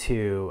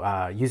into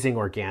using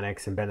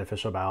organics and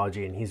beneficial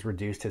biology, and he's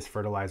reduced his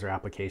fertilizer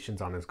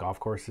applications on his golf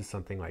courses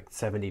something like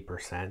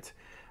 70%,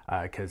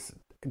 because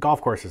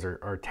golf courses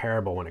are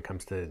terrible when it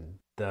comes to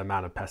the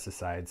amount of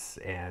pesticides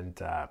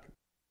and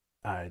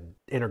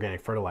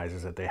inorganic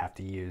fertilizers that they have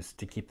to use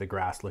to keep the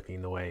grass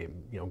looking the way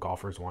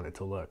golfers want it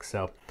to look.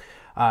 So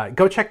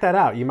go check that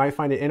out. You might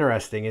find it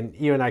interesting, and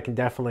you and I can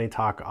definitely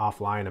talk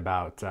offline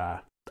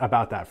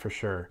about that for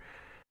sure,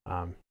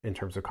 in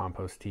terms of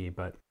compost tea.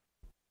 But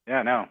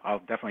yeah, no, I'll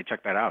definitely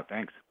check that out.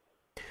 Thanks.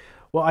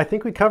 Well, I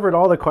think we covered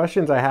all the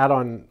questions I had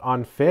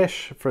on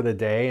fish for the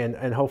day,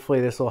 and hopefully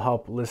this will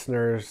help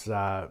listeners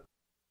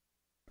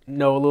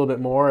know a little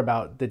bit more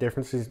about the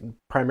differences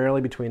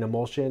primarily between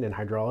emulsion and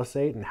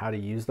hydrolysate and how to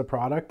use the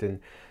product and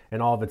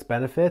all of its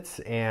benefits.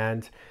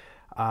 And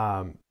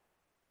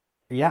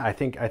yeah, I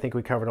think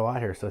we covered a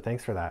lot here. So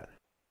thanks for that.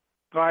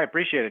 Well, I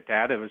appreciate it,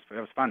 Dad. It was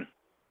fun.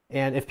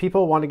 And if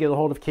people want to get a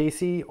hold of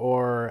Casey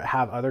or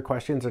have other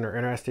questions and are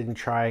interested in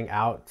trying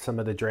out some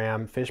of the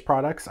Dramm fish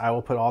products, I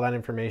will put all that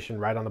information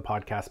right on the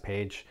podcast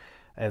page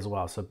as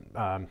well. So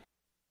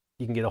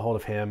you can get a hold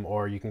of him,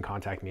 or you can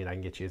contact me and I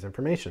can get you his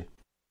information.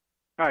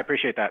 I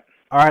appreciate that.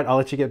 All right, I'll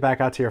let you get back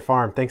out to your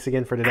farm. Thanks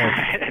again for today.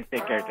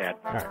 Take care, Dad.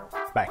 All right,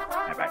 bye.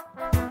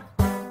 Bye-bye.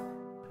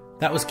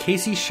 That was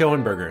Casey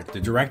Schoenberger,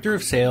 the Director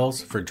of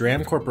Sales for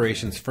Dramm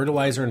Corporation's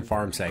Fertilizer and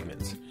Farm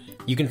segments.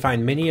 You can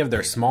find many of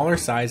their smaller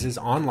sizes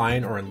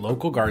online or in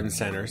local garden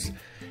centers.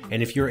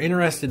 And if you're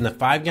interested in the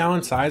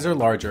 5-gallon size or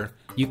larger,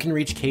 you can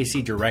reach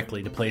Casey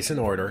directly to place an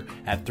order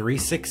at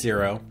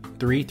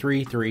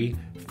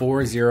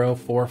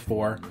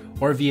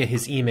 360-333-4044 or via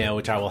his email,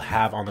 which I will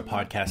have on the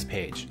podcast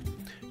page.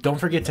 Don't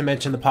forget to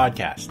mention the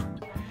podcast.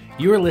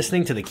 You are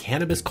listening to the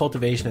Cannabis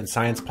Cultivation and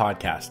Science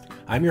Podcast.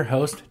 I'm your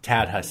host,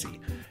 Tad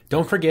Hussey.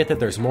 Don't forget that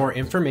there's more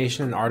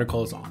information and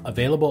articles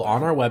available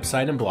on our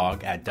website and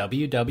blog at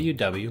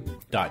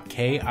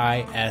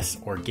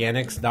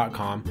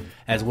www.kisorganics.com,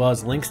 as well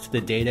as links to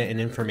the data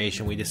and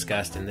information we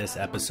discussed in this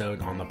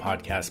episode on the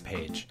podcast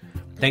page.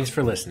 Thanks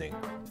for listening.